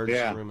from the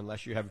emergency room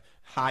unless you have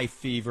high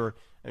fever.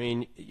 I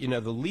mean,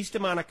 the least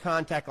amount of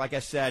contact, like I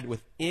said,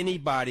 with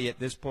anybody at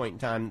this point in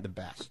time, the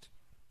best.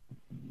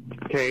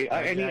 Okay.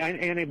 Any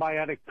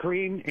antibiotic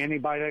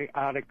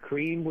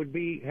cream would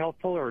be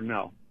helpful or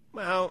no?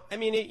 Well, I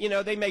mean,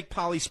 they make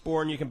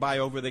Polysporin you can buy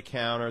over the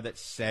counter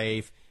that's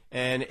safe.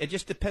 And it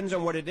just depends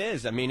on what it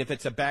is. I mean, if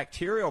it's a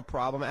bacterial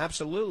problem,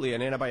 absolutely,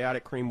 an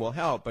antibiotic cream will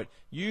help. But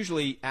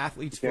usually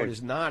athlete's foot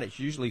is not. It's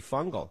usually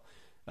fungal.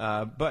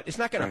 But it's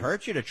not going to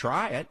hurt you to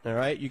try it, all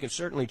right? You can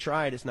certainly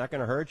try it. It's not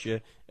going to hurt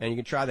you. And you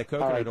can try the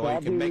coconut oil.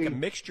 You can make a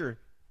mixture.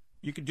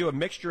 You can do a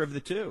mixture of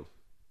the two.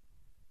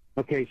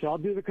 Okay, so I'll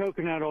do the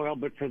coconut oil,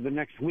 but for the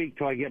next week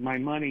till I get my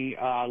money,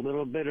 a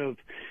little bit of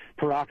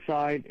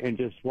peroxide and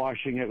just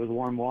washing it with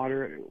warm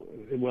water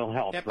will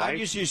help, right? I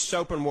just use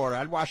soap and water.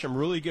 I'd wash them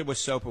really good with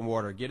soap and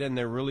water. Get in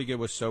there really good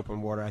with soap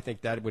and water. I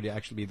think that would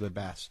actually be the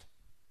best.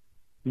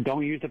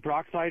 Don't use the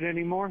peroxide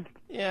anymore?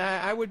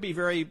 Yeah, I would be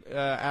very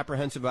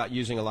apprehensive about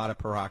using a lot of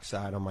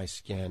peroxide on my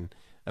skin.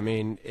 I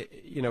mean,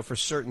 for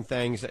certain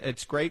things,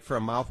 it's great for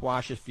a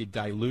mouthwash if you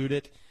dilute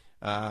it.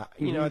 I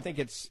think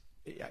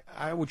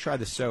I would try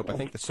the soap. I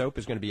think the soap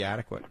is going to be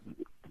adequate.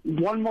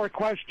 One more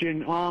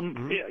question.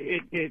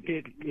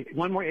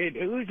 It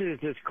oozes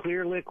this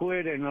clear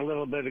liquid and a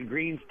little bit of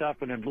green stuff,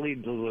 and it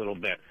bleeds a little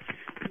bit.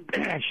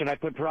 Should I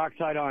put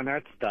peroxide on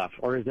that stuff,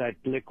 or is that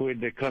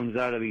liquid that comes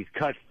out of these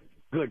cuts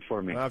good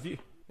for me? Well,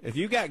 if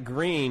you got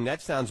green,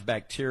 that sounds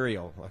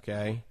bacterial.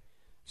 Okay,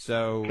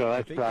 so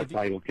that's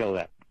peroxide will kill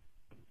that.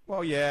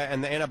 Well, yeah,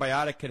 and the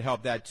antibiotic could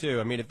help that too.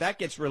 I mean, if that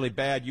gets really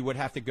bad, you would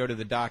have to go to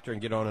the doctor and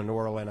get on an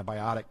oral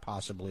antibiotic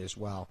possibly as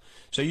well.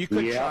 So you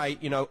could try,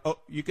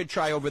 you could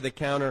try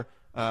over-the-counter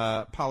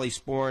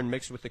Polysporin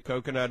mixed with the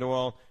coconut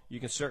oil.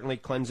 You can certainly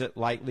cleanse it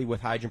lightly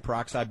with hydrogen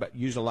peroxide, but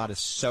use a lot of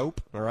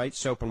soap, all right,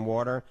 soap and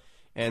water.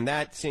 And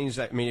that seems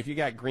like, if you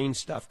got green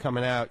stuff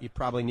coming out, you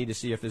probably need to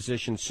see a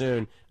physician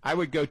soon. I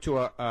would go to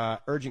a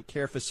urgent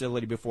care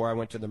facility before I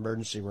went to the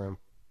emergency room.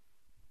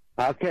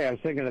 Okay, I was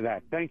thinking of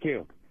that. Thank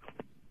you.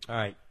 All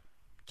right.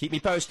 Keep me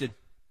posted.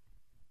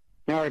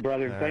 All right,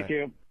 brother. Thank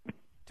you.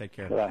 Take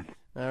care. Bye.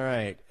 All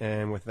right.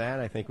 And with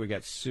that, I think we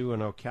got Sue in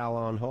Ocala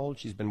on hold.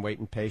 She's been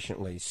waiting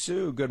patiently.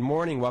 Sue, good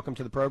morning. Welcome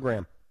to the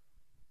program.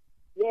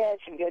 Yes,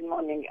 good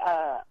morning.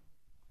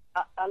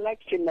 I'd like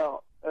to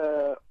know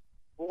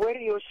where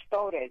your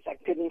store is. I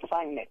couldn't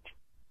find it.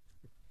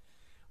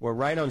 We're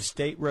right on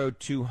State Road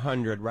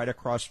 200, right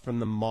across from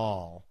the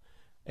mall.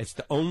 It's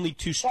the only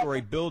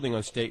two-story building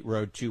on State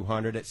Road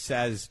 200. It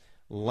says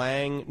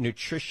Lang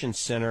Nutrition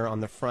Center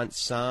on the front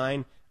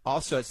sign.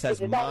 Also, it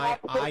says My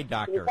Eye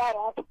Doctor. Is that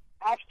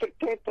after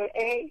Paper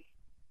A?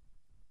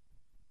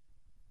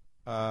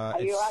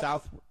 It's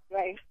South.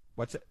 Right.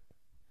 What's it?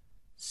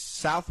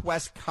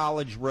 Southwest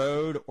College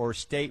Road or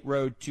State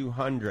Road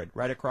 200,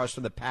 right across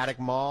from the Paddock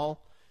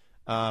Mall.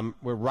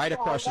 We're right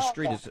across the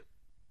street. It's a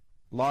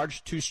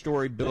large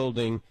two-story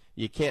building.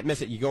 You can't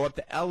miss it. You go up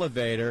the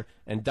elevator,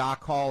 and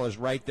Doc Hall is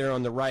right there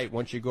on the right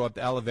once you go up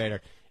the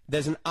elevator.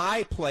 There's an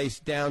eye place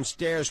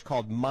downstairs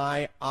called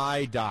My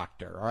Eye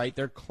Doctor, all right?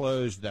 They're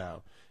closed,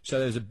 though. So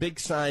there's a big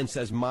sign that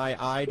says My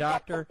Eye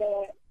Doctor.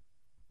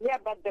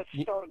 But the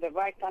store, the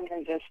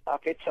vitamins and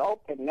stuff, it's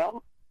open,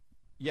 no?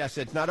 Yes,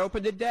 it's not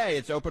open today.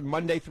 It's open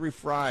Monday through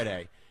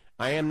Friday.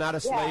 I am not a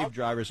slave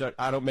driver, so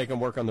I don't make them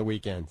work on the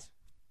weekends.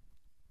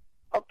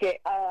 Okay,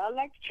 I'd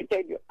like to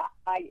tell you,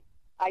 I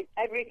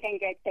everything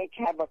I take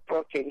have a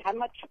protein. How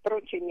much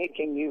protein you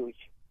can use?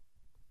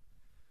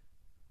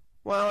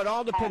 Well, it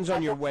all depends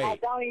on your weight. I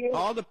don't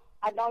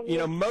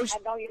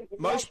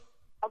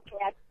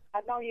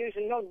use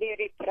no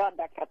dairy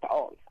product at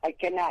all. I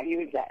cannot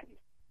use that.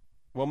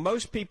 Well,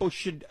 most people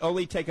should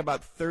only take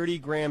about 30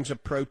 grams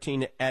of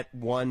protein at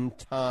one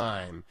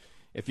time.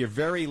 If you're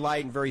very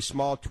light and very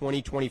small,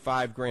 20,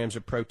 25 grams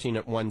of protein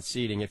at one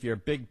seating. If you're a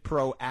big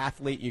pro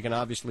athlete, you can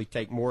obviously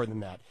take more than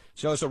that.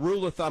 So as a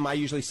rule of thumb, I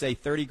usually say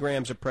 30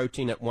 grams of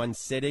protein at one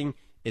sitting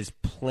is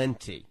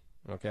plenty,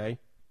 okay?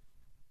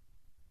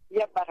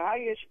 Yeah, but how are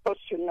you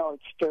supposed to know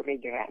it's 30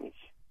 grams?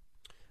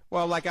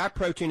 Well, like our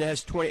protein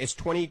has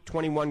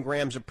 21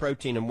 grams of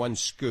protein in one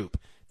scoop.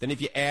 Then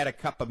if you add a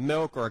cup of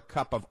milk or a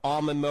cup of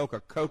almond milk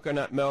or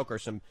coconut milk or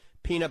some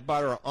peanut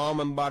butter or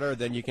almond butter,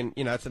 then you can,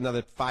 that's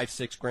another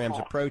 5-6 grams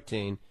of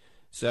protein.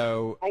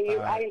 So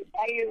I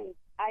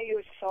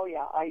use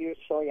soya. I use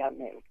soya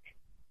milk.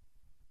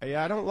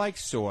 Yeah, I don't like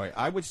soy.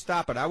 I would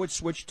stop it. I would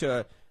switch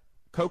to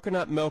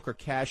coconut milk or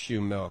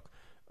cashew milk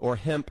or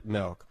hemp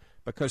milk,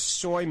 because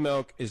soy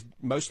milk is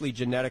mostly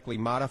genetically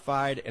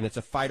modified and it's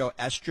a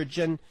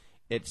phytoestrogen.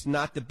 It's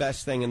not the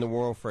best thing in the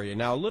world for you.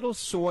 Now, a little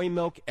soy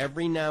milk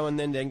every now and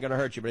then ain't going to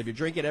hurt you, but if you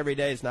drink it every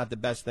day, it's not the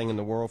best thing in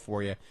the world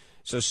for you.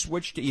 So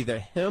switch to either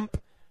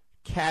hemp,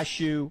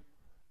 cashew,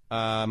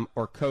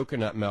 or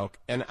coconut milk.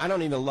 And I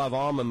don't even love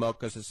almond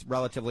milk because it's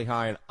relatively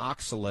high in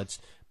oxalates,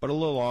 but a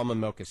little almond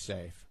milk is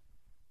safe.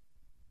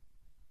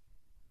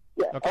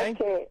 Yeah, okay.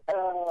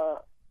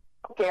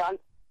 Okay.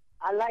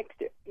 I like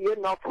to,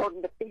 for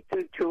the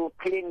people to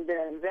clean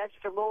the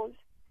vegetables,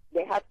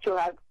 they have to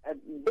have a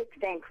big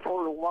tank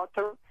full of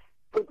water,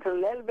 put a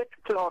little bit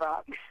of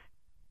Clorox,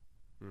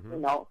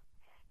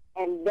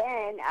 and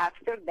then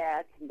after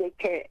that they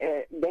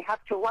have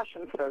to wash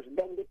them first.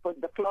 Then they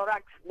put the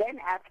Clorox. Then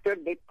after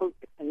they put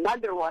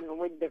another one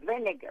with the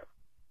vinegar.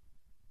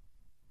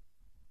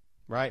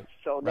 Right.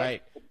 So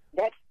that's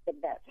the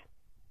best.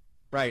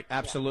 Right,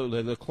 absolutely.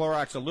 Yeah. The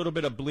Clorox, a little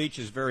bit of bleach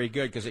is very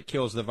good because it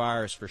kills the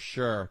virus for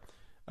sure.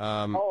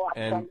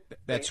 And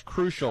that's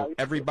crucial.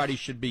 Everybody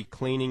should be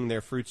cleaning their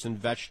fruits and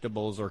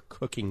vegetables or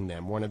cooking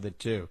them, one of the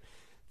two.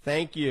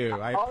 Thank you.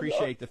 I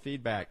appreciate the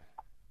feedback.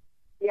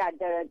 Yeah,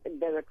 the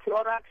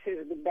Clorox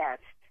is the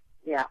best.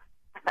 Yeah.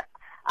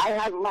 I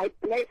have my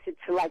place. It's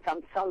like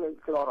I'm selling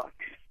Clorox.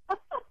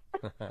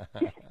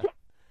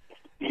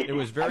 It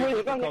was very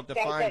difficult to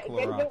find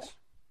Clorox.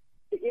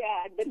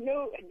 Yeah, the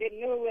new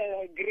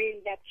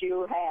green that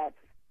you have.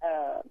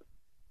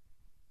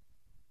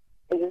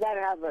 Does that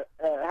have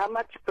how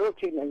much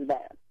protein is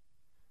that?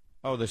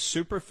 Oh, the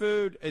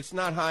superfood? It's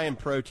not high in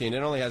protein. It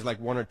only has like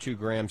 1 or 2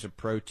 grams of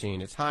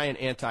protein. It's high in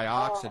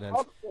antioxidants.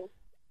 Okay.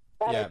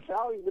 But it's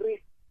all green,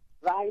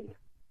 right?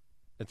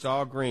 It's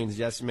all greens,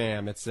 yes,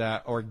 ma'am. It's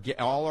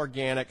all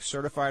organic,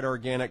 certified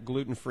organic,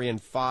 gluten-free,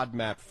 and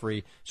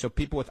FODMAP-free, so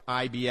people with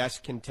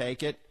IBS can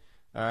take it.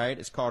 All right,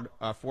 it's called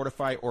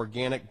Fortify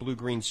Organic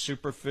Blue-Green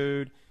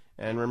Superfood.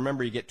 And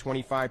remember, you get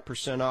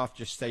 25% off.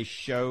 Just say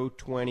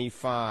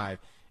SHOW25.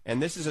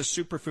 And this is a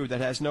superfood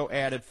that has no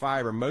added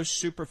fiber.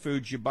 Most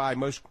superfoods you buy,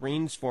 most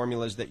greens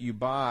formulas that you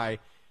buy,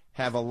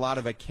 have a lot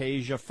of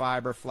acacia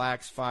fiber,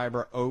 flax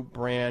fiber, oat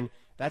bran.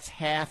 That's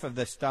half of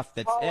the stuff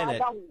that's in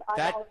it.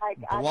 That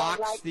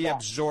blocks the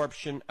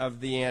absorption of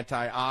the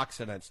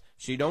antioxidants.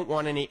 So you don't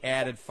want any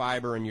added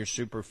fiber in your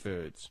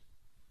superfoods.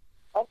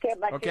 Okay,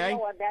 but you know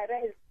what that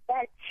is?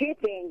 That's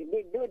cheating.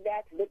 They do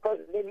that because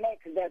they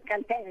make the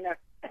container,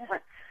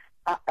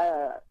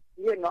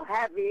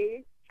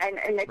 heavy, and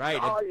it's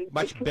all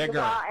much bigger.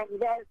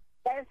 And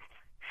that's,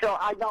 so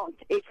I don't.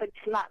 If it's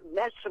not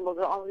vegetables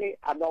only,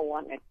 I don't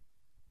want it.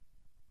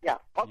 Yeah.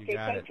 Okay.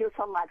 Thank you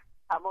so much.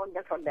 I'm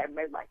wonderful there.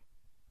 Bye-bye.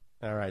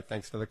 All right.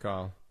 Thanks for the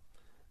call.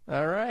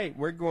 All right.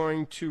 We're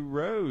going to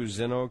Rose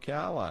in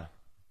Ocala.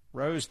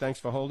 Rose, thanks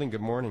for holding.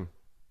 Good morning.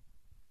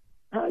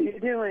 How are you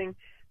doing?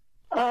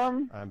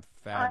 I'm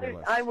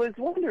fabulous. I was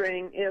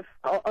wondering if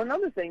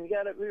another thing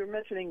we were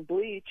mentioning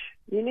bleach.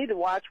 You need to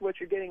watch what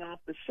you're getting off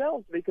the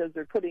shelves because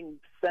they're putting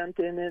scent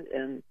in it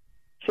and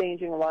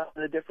changing a lot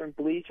of the different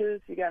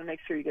bleaches. You got to make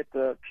sure you get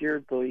the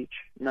pure bleach,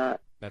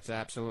 not. That's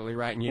absolutely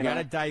right, and you got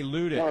to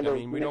dilute it. I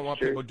mean, we don't want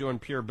people doing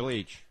pure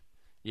bleach.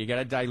 You got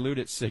to dilute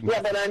it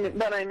significantly. Yeah,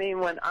 but I mean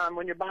when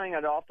you're buying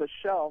it off the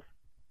shelf,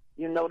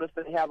 you notice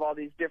that they have all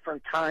these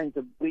different kinds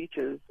of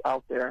bleaches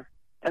out there.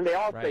 And they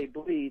all say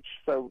bleach,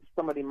 so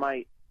somebody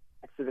might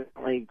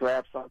accidentally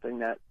grab something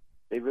that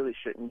they really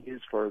shouldn't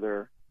use for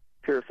their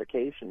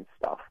purification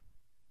stuff.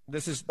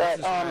 This is why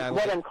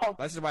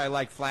I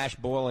like flash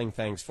boiling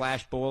things.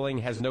 Flash boiling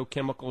has no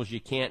chemicals. You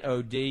can't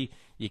OD.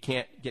 You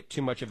can't get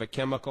too much of a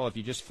chemical. If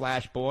you just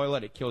flash boil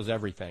it, it kills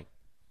everything.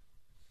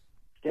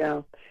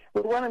 Yeah.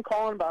 Well, what I'm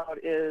calling about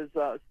is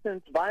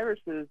since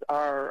viruses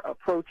are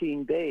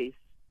protein-based,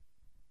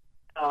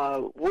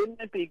 wouldn't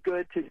it be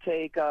good to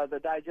take the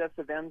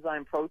digestive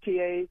enzyme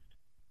protease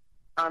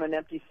on an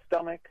empty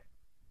stomach,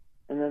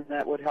 and then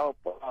that would help,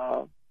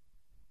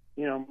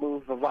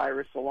 move the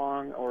virus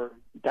along or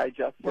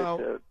digest it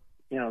to,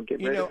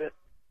 get rid of it?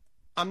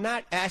 I'm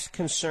not as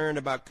concerned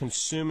about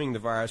consuming the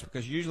virus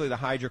because usually the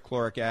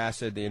hydrochloric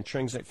acid, the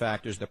intrinsic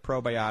factors, the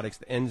probiotics,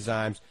 the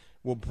enzymes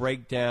will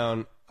break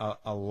down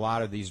a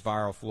lot of these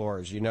viral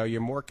floras. You know,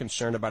 you're more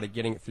concerned about it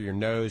getting it through your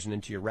nose and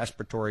into your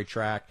respiratory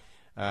tract,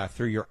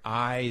 through your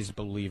eyes,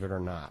 believe it or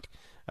not.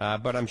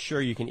 But I'm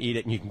sure you can eat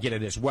it and you can get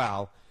it as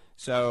well.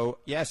 So,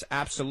 yes,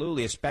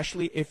 absolutely,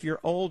 especially if you're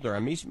older. I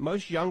mean,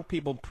 most young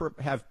people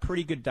have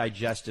pretty good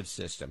digestive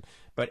system,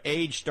 but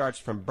age starts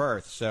from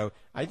birth. So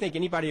I think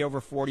anybody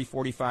over 40,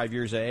 45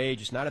 years of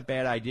age, it's not a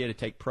bad idea to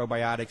take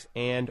probiotics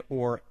and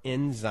or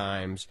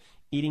enzymes,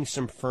 eating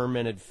some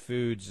fermented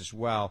foods as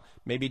well,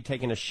 maybe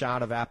taking a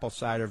shot of apple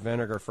cider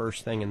vinegar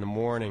first thing in the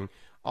morning.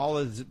 All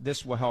of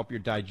this will help your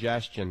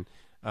digestion.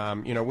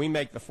 You know, we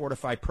make the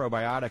Fortify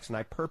probiotics, and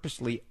I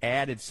purposely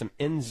added some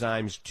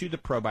enzymes to the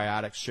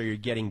probiotics so you're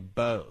getting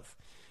both.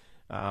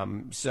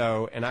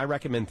 And I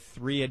recommend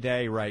 3 a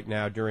day right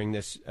now during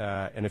this,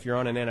 and if you're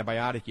on an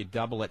antibiotic, you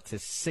double it to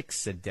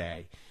 6 a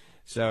day.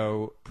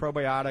 So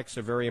probiotics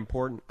are very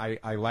important.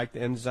 I like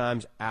the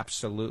enzymes,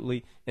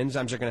 absolutely.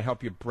 Enzymes are going to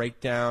help you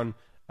break down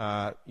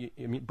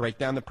break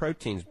down the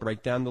proteins,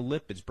 break down the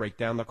lipids, break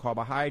down the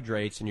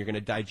carbohydrates, and you're going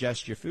to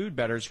digest your food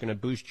better. It's going to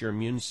boost your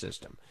immune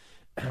system.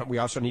 We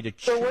also need to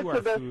chew our food. So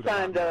what's the best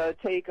time to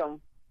take them?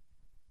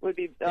 Would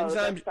be the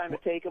best time to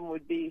take them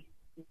would be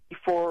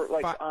before,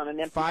 like on an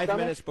empty stomach? 5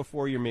 minutes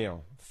before your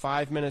meal.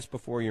 5 minutes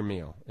before your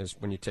meal is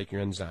when you take your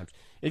enzymes.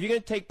 If you're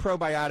going to take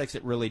probiotics,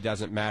 it really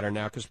doesn't matter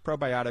now because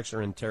probiotics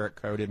are enteric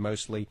coated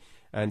mostly,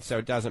 and so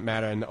it doesn't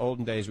matter. In the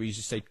olden days, we used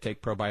to say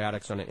take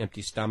probiotics on an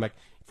empty stomach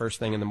first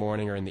thing in the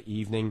morning or in the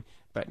evening.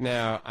 But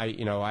now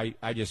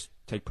I just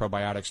take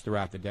probiotics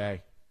throughout the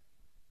day.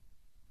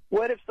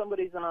 What if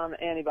somebody's on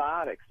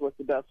antibiotics? What's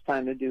the best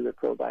time to do the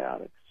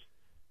probiotics?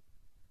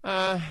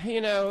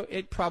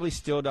 It probably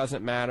still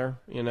doesn't matter,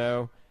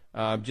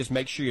 Just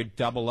make sure you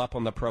double up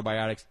on the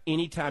probiotics.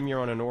 Anytime you're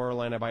on an oral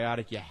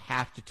antibiotic, you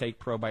have to take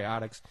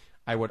probiotics.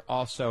 I would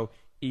also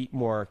eat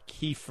more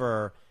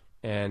kefir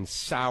and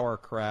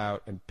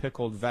sauerkraut and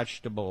pickled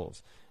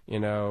vegetables,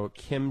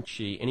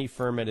 kimchi, any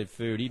fermented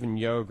food, even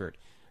yogurt,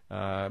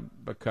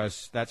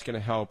 because that's going to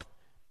help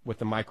with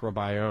the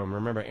microbiome.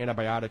 Remember,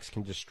 antibiotics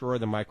can destroy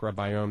the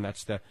microbiome.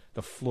 That's the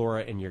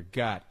flora in your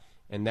gut,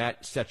 and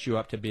that sets you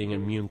up to being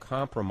immune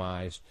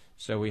compromised.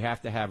 So we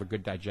have to have a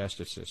good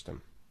digestive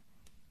system.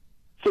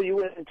 So you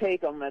wouldn't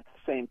take them at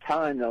the same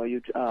time, though.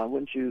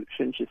 Shouldn't you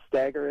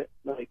stagger it,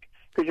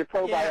 because your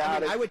probiotics?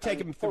 Yeah, I would take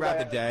them throughout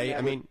the day.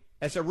 Yeah,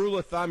 as a rule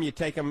of thumb, you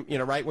take them,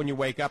 right when you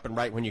wake up and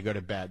right when you go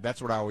to bed.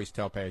 That's what I always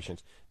tell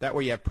patients. That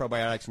way, you have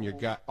probiotics in your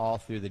gut all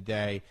through the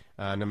day,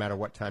 no matter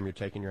what time you're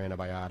taking your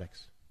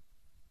antibiotics.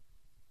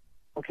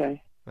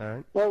 Okay. All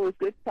right. Well, it was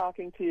good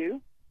talking to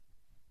you.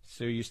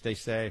 Sue, you stay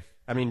safe.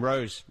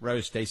 Rose,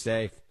 stay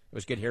safe. It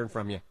was good hearing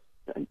from you.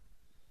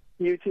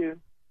 You too.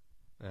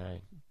 All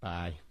right.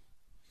 Bye.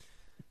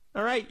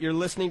 All right. You're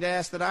listening to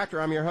Ask the Doctor.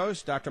 I'm your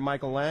host, Dr.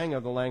 Michael Lang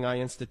of the Lang Eye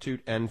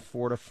Institute and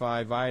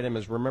Fortify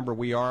Vitamins. Remember,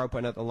 we are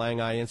open at the Lang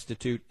Eye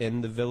Institute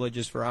in the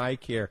Villages for Eye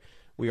Care.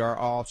 We are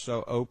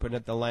also open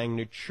at the Lang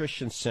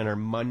Nutrition Center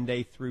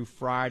Monday through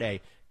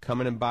Friday.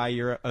 Come in and buy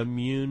your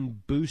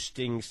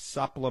immune-boosting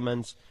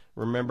supplements.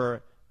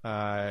 Remember,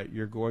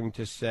 you're going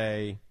to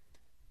say,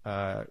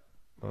 let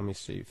me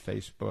see,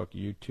 Facebook,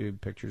 YouTube,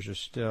 pictures are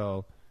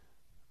still,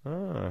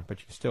 but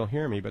you can still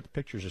hear me, but the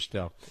pictures are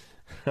still.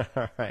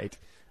 All right.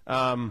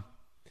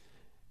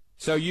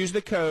 So use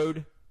the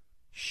code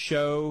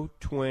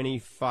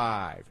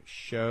SHOW25.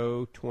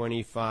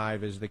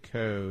 SHOW25 is the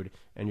code,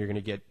 and you're going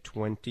to get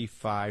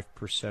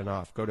 25%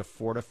 off. Go to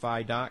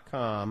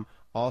Fortify.com.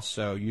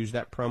 Also, use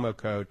that promo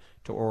code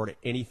to order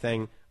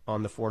anything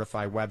on the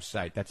Fortify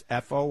website. That's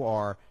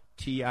FORTIFEYE,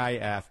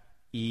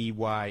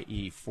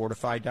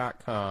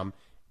 Fortify.com,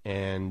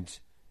 and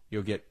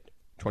you'll get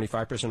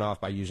 25%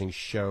 off by using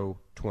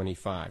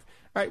SHOW25. All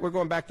right, we're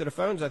going back to the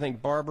phones. I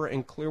think Barbara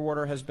in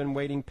Clearwater has been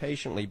waiting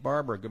patiently.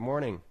 Barbara, good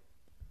morning.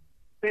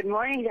 Good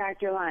morning,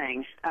 Dr.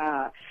 Lang.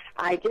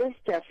 I just,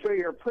 for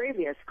your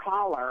previous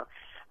caller,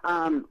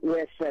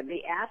 with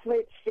the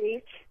athlete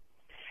seat,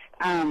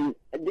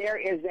 there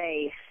is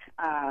a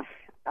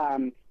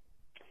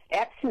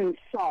Epsom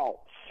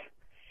salts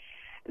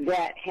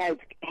that has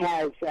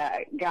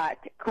got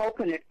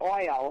coconut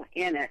oil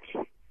in it,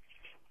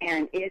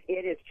 and it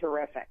is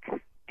terrific.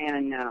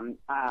 And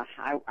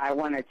I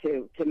wanted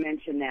to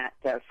mention that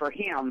for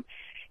him.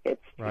 It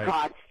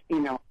costs,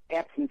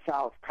 Epsom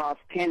salts cost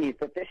pennies,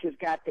 but this has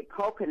got the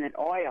coconut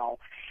oil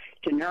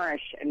to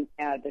nourish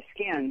the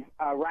skin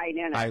right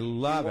in it. I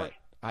love it.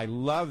 I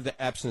love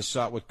the Epsom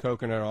salt with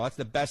coconut oil. That's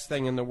the best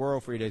thing in the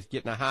world for you to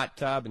get in a hot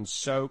tub and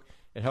soak.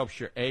 It helps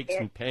your aches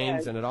and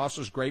pains, and it also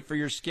is great for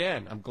your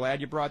skin. I'm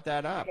glad you brought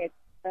that up.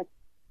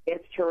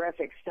 It's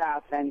terrific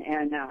stuff, and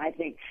I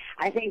think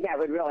that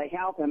would really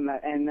help him.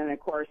 And then,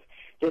 of course,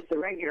 just the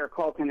regular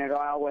coconut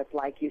oil with,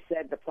 like you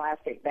said, the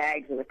plastic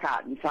bags of the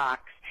cotton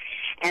socks.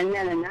 And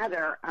then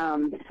another,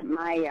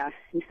 my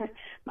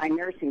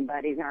nursing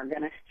buddies aren't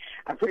going to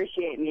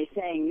appreciate me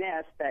saying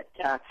this, but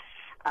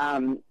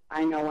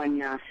I know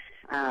when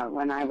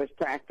I was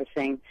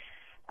practicing,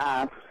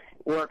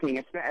 working,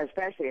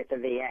 especially at the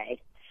VA,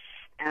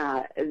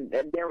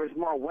 there was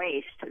more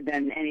waste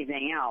than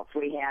anything else.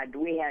 We had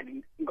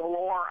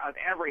galore of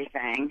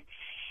everything,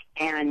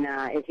 and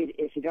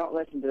if you don't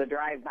listen to the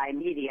drive-by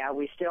media,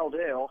 we still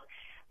do.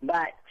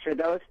 But for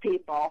those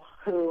people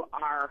who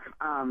are,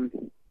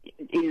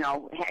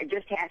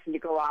 just having to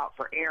go out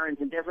for errands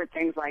and different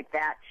things like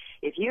that,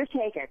 if you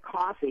take a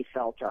coffee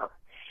filter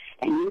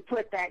and you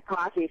put that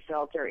coffee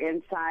filter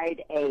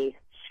inside a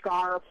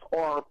scarf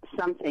or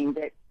something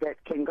that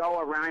can go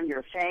around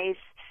your face,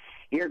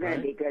 you're going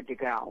to be good to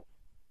go.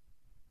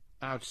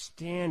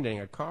 Outstanding,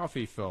 a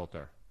coffee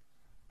filter.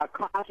 A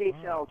coffee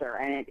filter,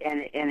 and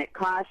it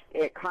costs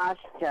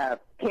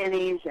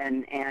pennies,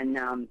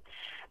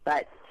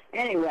 but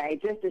anyway,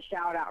 just a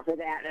shout out for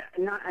that.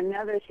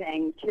 Another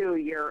thing too,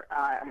 your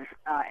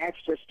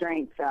extra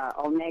strength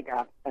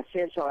omega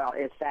fish oil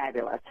is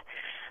fabulous.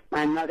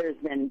 My mother's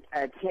been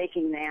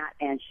taking that,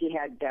 and she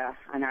had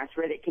an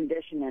arthritic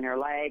condition in her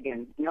leg,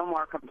 and no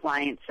more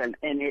complaints. And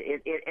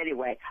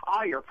anyway,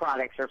 all your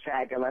products are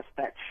fabulous,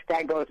 but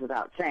that goes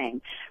without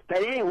saying. But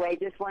anyway,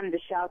 just wanted to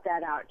shout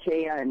that out to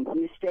you, and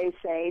you stay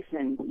safe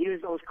and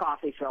use those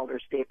coffee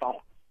filters,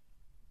 people.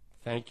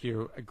 Thank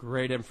you.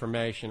 Great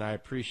information. I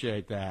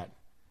appreciate that.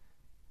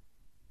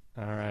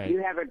 All right.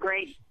 You have a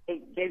great day.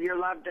 Give your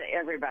love to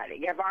everybody.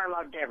 Give our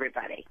love to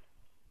everybody.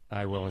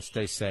 I will, and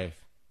stay safe.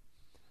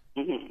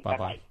 Mm-hmm.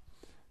 Bye-bye.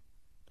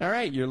 All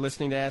right, you're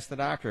listening to Ask the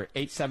Doctor,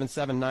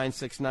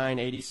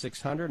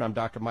 877-969-8600. I'm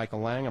Dr.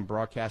 Michael Lang. I'm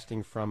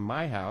broadcasting from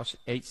my house,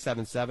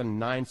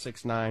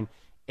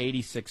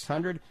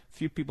 877-969-8600. A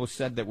few people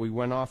said that we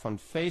went off on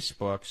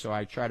Facebook, so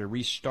I try to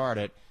restart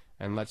it.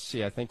 And let's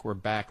see, I think we're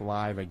back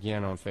live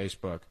again on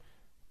Facebook.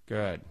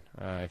 Good.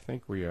 I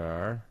think we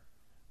are.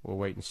 We'll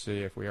wait and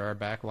see if we are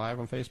back live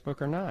on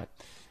Facebook or not.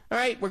 All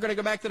right, we're going to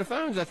go back to the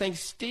phones. I think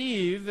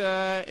Steve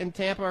in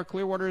Tampa or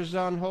Clearwater is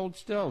on hold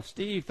still.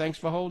 Steve, thanks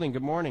for holding.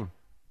 Good morning.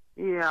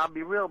 Yeah, I'll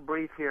be real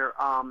brief here.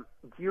 Do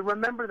you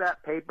remember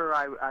that paper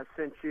I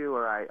sent you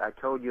or I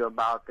told you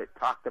about that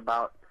talked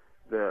about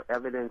the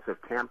evidence of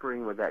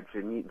tampering with that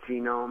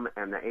genome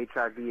and the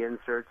HIV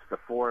inserts, the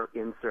 4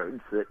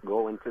 inserts that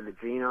go into the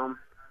genome?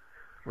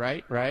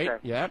 Right, okay.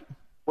 Yep.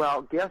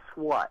 Well, guess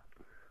what?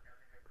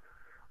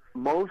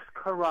 Most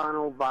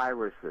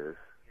coronaviruses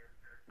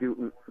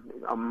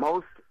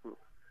most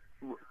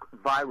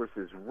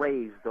viruses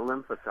raise the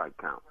lymphocyte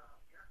count.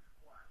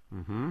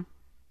 Mm-hmm.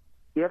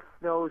 If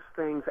those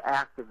things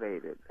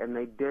activated and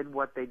they did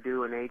what they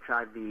do in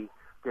HIV,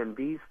 then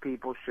these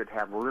people should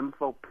have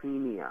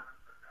lymphopenia.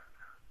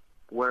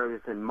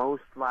 Whereas in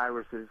most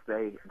viruses,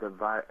 the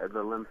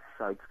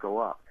lymphocytes go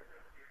up.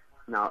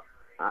 Now,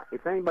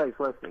 if anybody's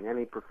listening,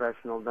 any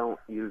professional, don't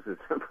use this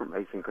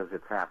information because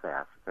it's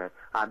half-assed. Okay?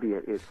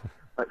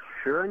 But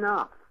sure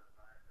enough,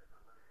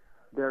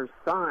 there's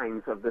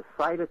signs of the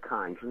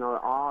cytokines. There's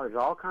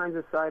all kinds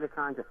of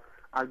cytokines that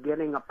are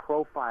getting a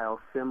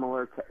profile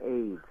similar to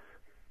AIDS.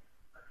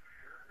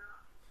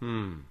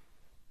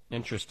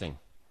 Interesting.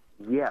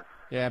 Yes.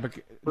 Yeah, but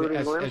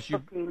including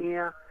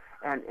lymphopenia,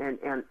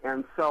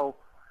 and so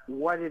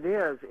what it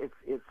is,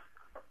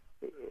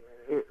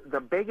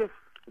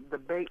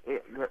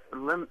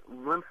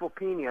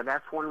 lymphopenia.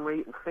 That's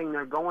one thing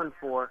they're going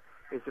for.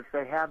 Is if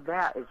they have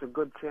that, it's a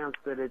good chance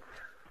that it's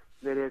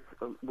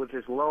which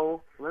is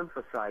low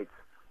lymphocytes,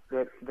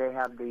 that they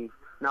have the.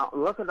 Now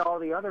look at all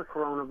the other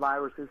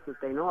coronaviruses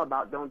that they know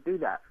about. Don't do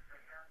that.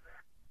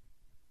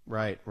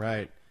 Right.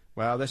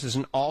 Well, this is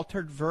an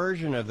altered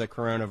version of the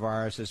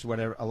coronavirus, is what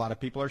a lot of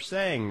people are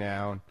saying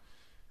now.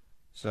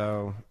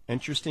 So,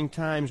 interesting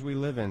times we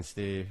live in,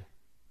 Steve.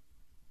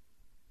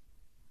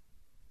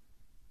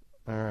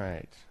 All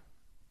right.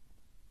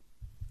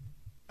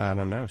 I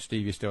don't know.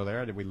 Steve, you still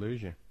there, or did we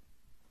lose you?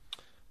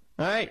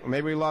 All right,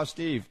 maybe we lost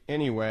Steve.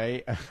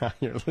 Anyway,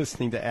 you're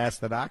listening to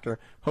Ask the Doctor.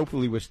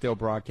 Hopefully we're still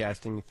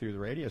broadcasting through the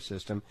radio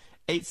system.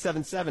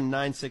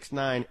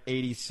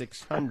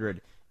 877-969-8600.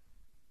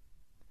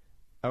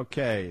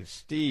 Okay,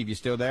 Steve, you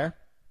still there?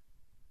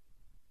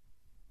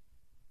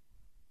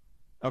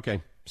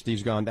 Okay,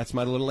 Steve's gone. That's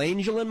my little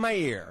angel in my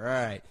ear. All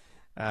right.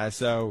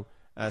 So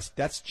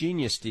that's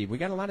genius, Steve. We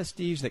got a lot of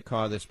Steves that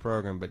call this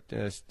program, but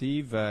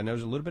Steve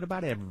knows a little bit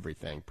about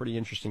everything. Pretty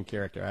interesting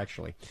character,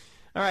 actually.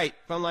 All right,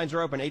 phone lines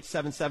are open,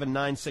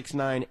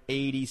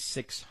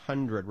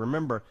 877-969-8600.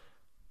 Remember,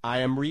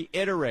 I am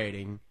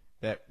reiterating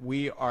that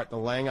we are at the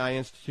Lang Eye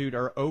Institute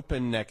are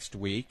open next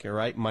week, all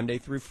right, Monday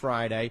through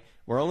Friday.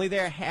 We're only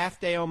there half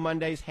day on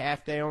Mondays,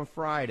 half day on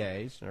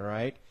Fridays, all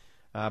right,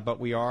 but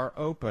we are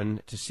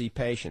open to see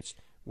patients.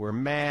 We're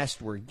masked,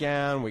 we're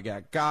gowned, we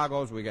got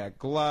goggles, we got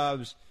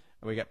gloves,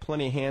 we got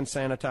plenty of hand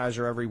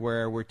sanitizer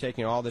everywhere. We're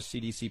taking all the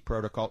CDC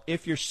protocol.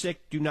 If you're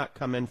sick, do not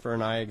come in for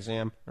an eye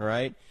exam, all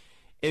right?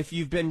 If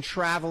you've been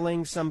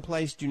traveling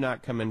someplace, do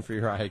not come in for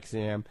your eye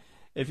exam.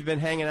 If you've been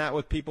hanging out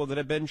with people that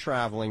have been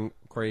traveling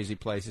crazy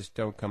places,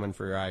 don't come in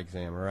for your eye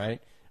exam, all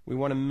right? We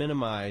want to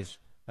minimize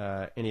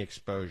any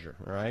exposure,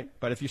 all right?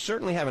 But if you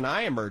certainly have an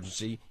eye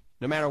emergency,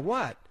 no matter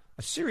what,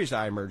 a serious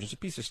eye emergency, a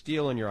piece of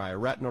steel in your eye, a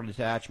retinal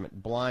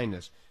detachment,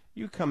 blindness,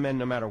 you come in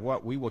no matter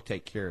what, we will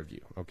take care of you,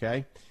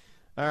 okay?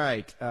 All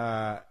right.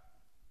 I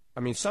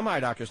mean, some eye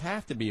doctors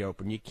have to be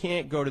open. You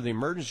can't go to the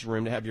emergency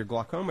room to have your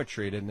glaucoma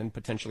treated and then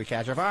potentially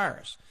catch a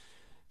virus.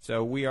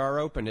 So we are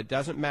open. It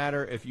doesn't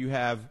matter if you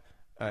have,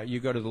 you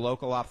go to the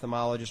local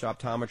ophthalmologist,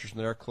 optometrist, and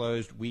they're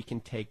closed. We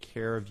can take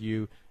care of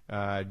you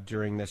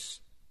during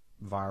this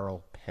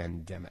viral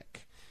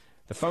pandemic.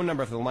 The phone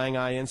number for the Lang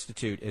Eye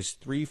Institute is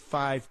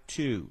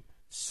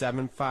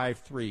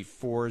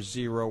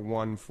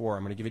 352-753-4014.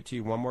 I'm going to give it to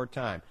you one more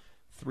time.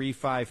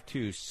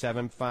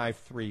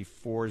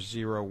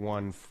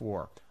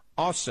 352-753-4014.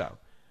 Also,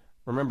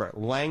 remember,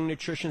 Lang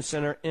Nutrition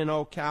Center in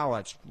Ocala.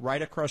 It's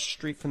right across the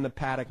street from the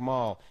Paddock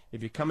Mall.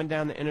 If you're coming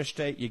down the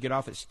interstate, you get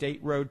off at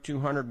State Road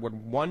 200,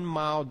 1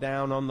 mile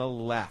down on the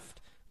left.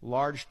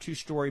 Large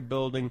 2-story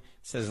building. It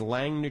says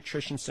Lang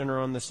Nutrition Center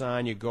on the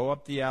sign. You go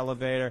up the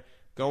elevator,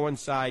 go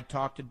inside,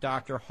 talk to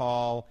Dr.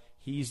 Hall.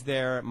 He's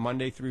there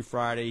Monday through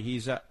Friday.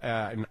 He's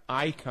an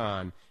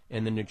icon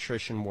in the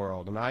nutrition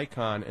world, an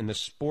icon in the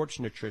sports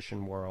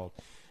nutrition world.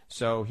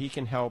 So he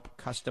can help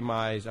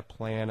customize a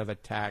plan of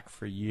attack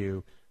for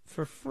you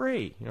for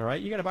free. All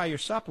right, you got to buy your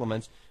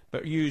supplements,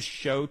 but use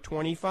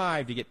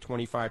SHOW25 to get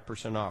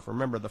 25% off.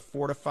 Remember, the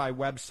Fortify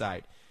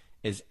website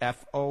is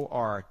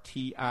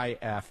FORTIFEYE.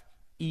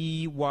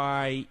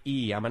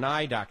 I'm an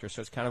eye doctor,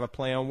 so it's kind of a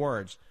play on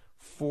words.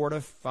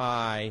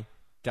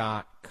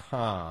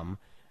 Fortify.com.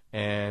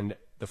 And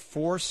the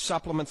 4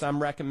 supplements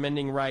I'm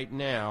recommending right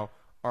now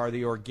are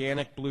the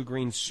Organic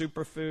Blue-Green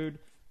Superfood,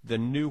 the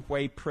New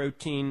Whey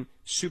Protein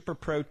Super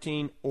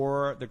Protein,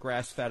 or the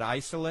Grass-Fed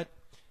Isolate,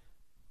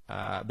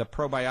 the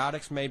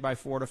probiotics made by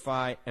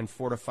Fortify, and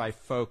Fortify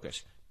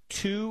Focus.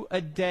 2 a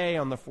day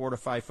on the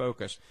Fortify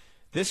Focus.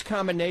 This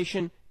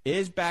combination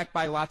is backed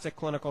by lots of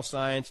clinical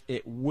science.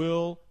 It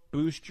will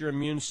boost your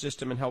immune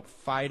system and help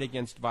fight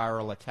against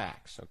viral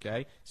attacks,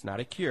 okay? It's not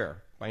a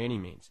cure by any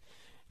means.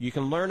 You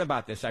can learn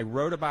about this. I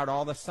wrote about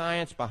all the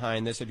science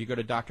behind this if you go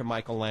to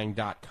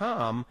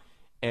drmichaellang.com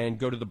and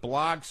go to the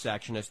blog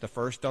section. It's the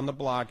first on the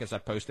blog, as I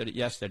posted it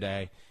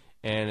yesterday,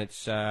 and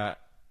it's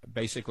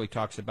basically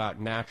talks about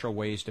natural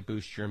ways to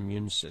boost your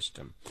immune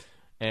system.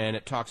 And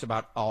it talks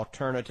about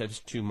alternatives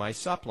to my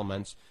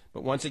supplements.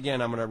 But once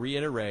again, I'm going to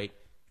reiterate,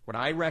 what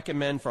I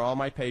recommend for all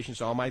my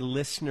patients, all my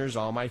listeners,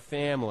 all my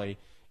family,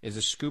 is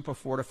a scoop of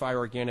Fortify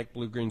Organic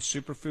Blue-Green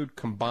Superfood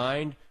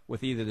combined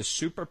with either the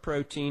Super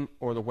Protein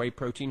or the Whey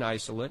Protein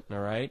Isolate, all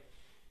right?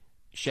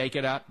 Shake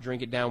it up,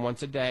 drink it down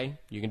once a day.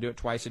 You can do it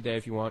twice a day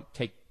if you want.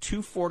 Take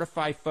 2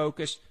 Fortify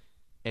Focus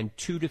and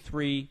 2 to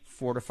 3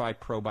 Fortify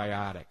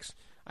Probiotics.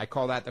 I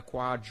call that the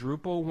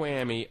quadruple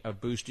whammy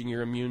of boosting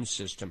your immune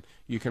system.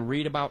 You can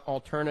read about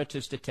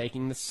alternatives to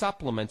taking the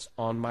supplements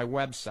on my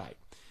website.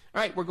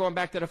 All right, we're going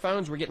back to the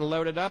phones. We're getting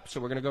loaded up,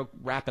 so we're going to go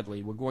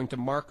rapidly. We're going to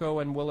Marco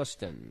and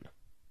Williston.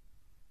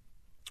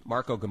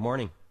 Marco, good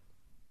morning.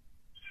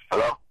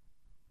 Hello?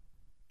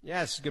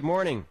 Yes, good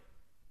morning.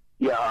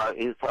 Yeah,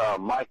 it's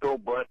Michael,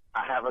 but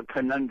I have a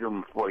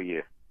conundrum for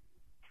you.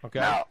 Okay.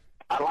 Now,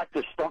 I like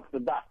to stump the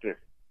doctor.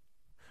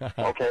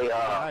 Okay,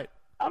 right.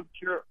 I'm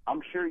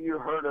sure you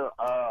heard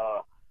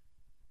of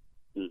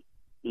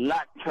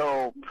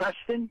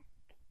Lactopressin.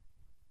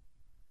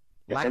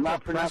 Am I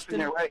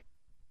pronouncing it right?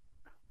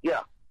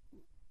 Yeah.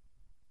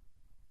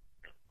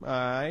 All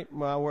right.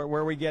 Well,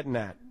 where are we getting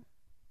at?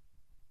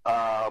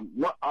 My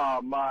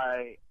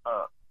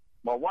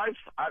wife's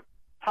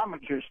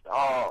optometrist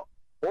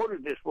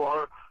ordered this for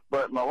her,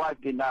 but my wife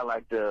did not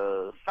like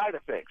the side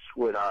effects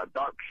with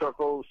dark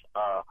circles,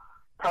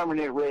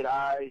 permanent red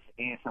eyes,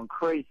 and some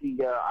crazy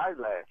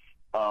eyelash.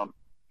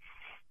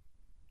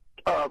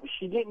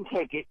 She didn't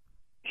take it.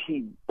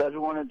 She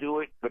doesn't want to do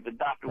it, but the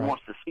doctor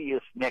wants to see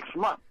us next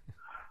month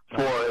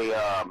for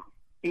a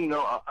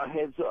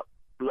heads up.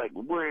 Like,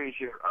 where is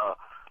your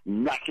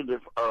macular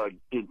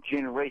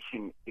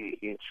degeneration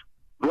is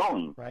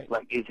going? Right.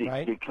 Like, is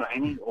it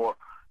declining, or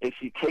if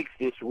she takes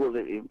this, will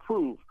it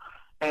improve?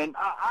 And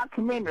I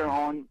commend her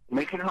on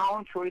making her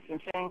own choice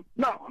and saying,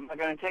 no, I'm not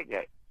going to take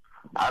that.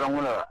 I don't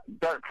want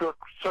dark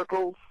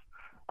circles.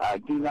 I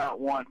do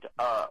not want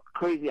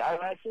crazy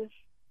eyelashes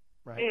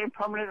and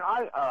permanent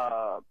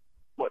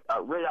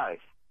red eyes.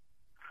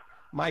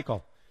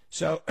 Michael,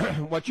 so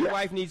what your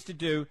wife needs to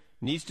do,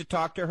 needs to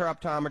talk to her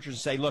optometrist and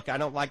say, look, I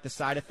don't like the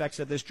side effects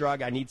of this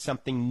drug. I need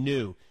something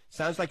new.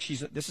 Sounds like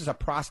this is a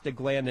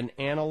prostaglandin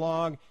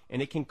analog,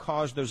 and it can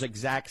cause those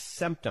exact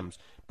symptoms.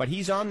 But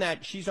she's on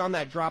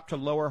that drop to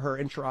lower her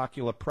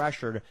intraocular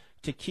pressure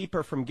to keep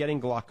her from getting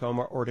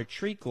glaucoma or to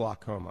treat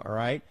glaucoma, all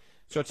right?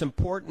 So it's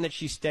important that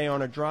she stay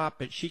on a drop,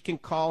 but she can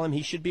call him.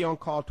 He should be on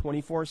call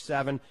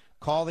 24/7.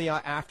 Call the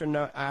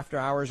after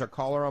hours or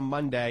call her on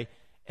Monday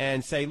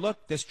and say,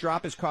 look, this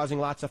drop is causing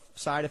lots of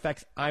side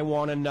effects. I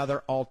want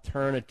another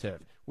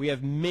alternative. We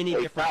have many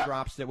different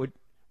drops that would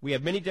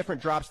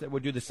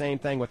do the same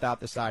thing without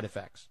the side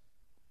effects.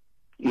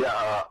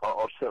 Yeah,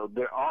 also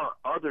there are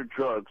other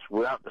drugs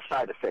without the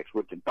side effects,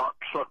 with the dark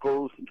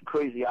circles, and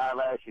crazy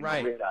eyelash, and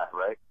the red eye,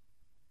 right?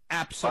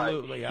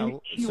 Absolutely.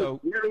 She was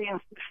really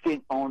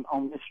insistent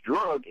on this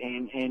drug,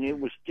 and it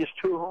was just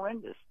too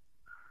horrendous.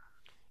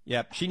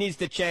 Yep, she needs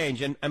to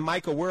change. And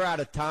Michael, we're out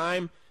of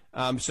time,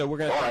 so we're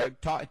going to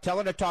tell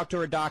her to talk to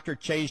her doctor,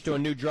 change to a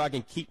new drug,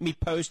 and keep me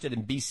posted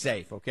and be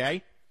safe,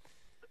 okay?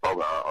 All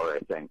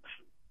right, thanks.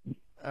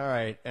 All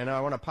right, and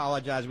I want to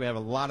apologize. We have a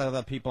lot of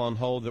other people on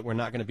hold that we're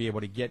not going to be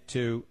able to get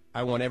to.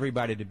 I want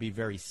everybody to be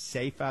very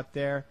safe out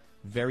there,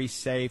 very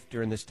safe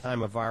during this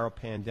time of viral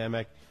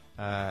pandemic.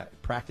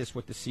 Practice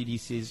what the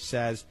CDC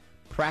says.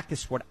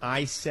 Practice what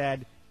I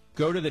said.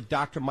 Go to the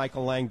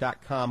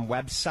drmichaellang.com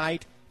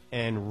website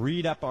and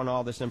read up on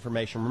all this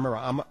information. Remember,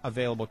 I'm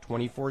available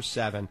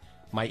 24/7.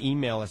 My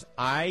email is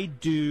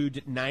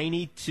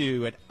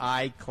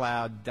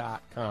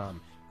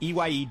eyedude92@icloud.com.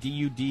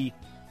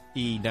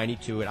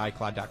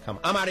 EYEDUDE92@icloud.com.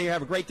 I'm out of here.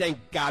 Have a great day.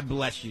 God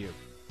bless you.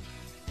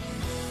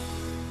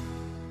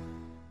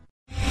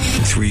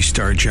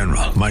 3-star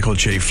General Michael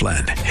J.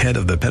 Flynn, head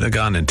of the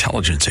Pentagon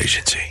Intelligence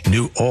Agency,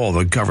 knew all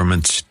the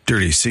government's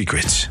dirty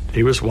secrets.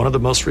 He was one of the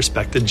most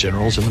respected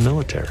generals in the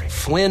military.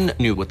 Flynn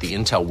knew what the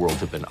intel world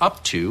had been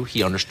up to.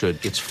 He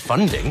understood its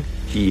funding.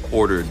 He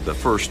ordered the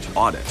first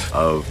audit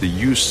of the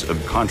use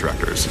of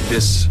contractors.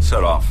 This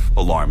set off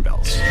alarm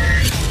bells.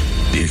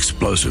 The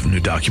explosive new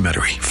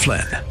documentary,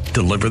 Flynn,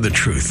 Deliver the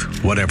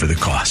Truth, Whatever the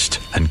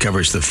Cost,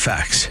 uncovers the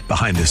facts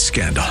behind this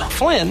scandal.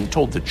 Flynn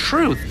told the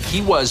truth.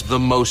 He was the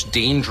most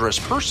dangerous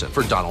person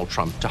for Donald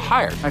Trump to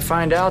hire. I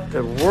find out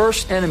the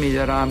worst enemy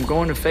that I'm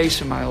going to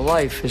face in my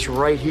life is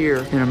right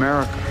here in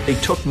America. They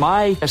took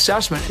my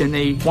assessment and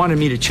they wanted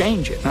me to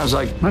change it. And I was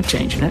like, I'm not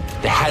changing it.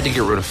 They had to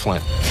get rid of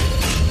Flynn.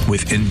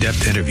 With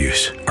in-depth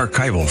interviews,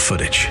 archival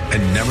footage,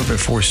 and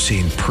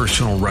never-before-seen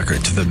personal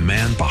records of the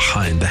man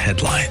behind the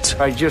headlines.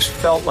 I just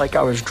felt like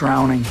I was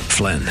drowning.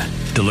 Flynn,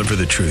 Deliver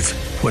the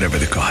Truth, Whatever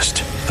the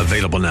Cost.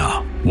 Available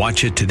now.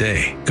 Watch it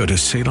today. Go to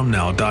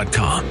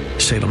salemnow.com.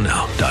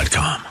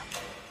 salemnow.com.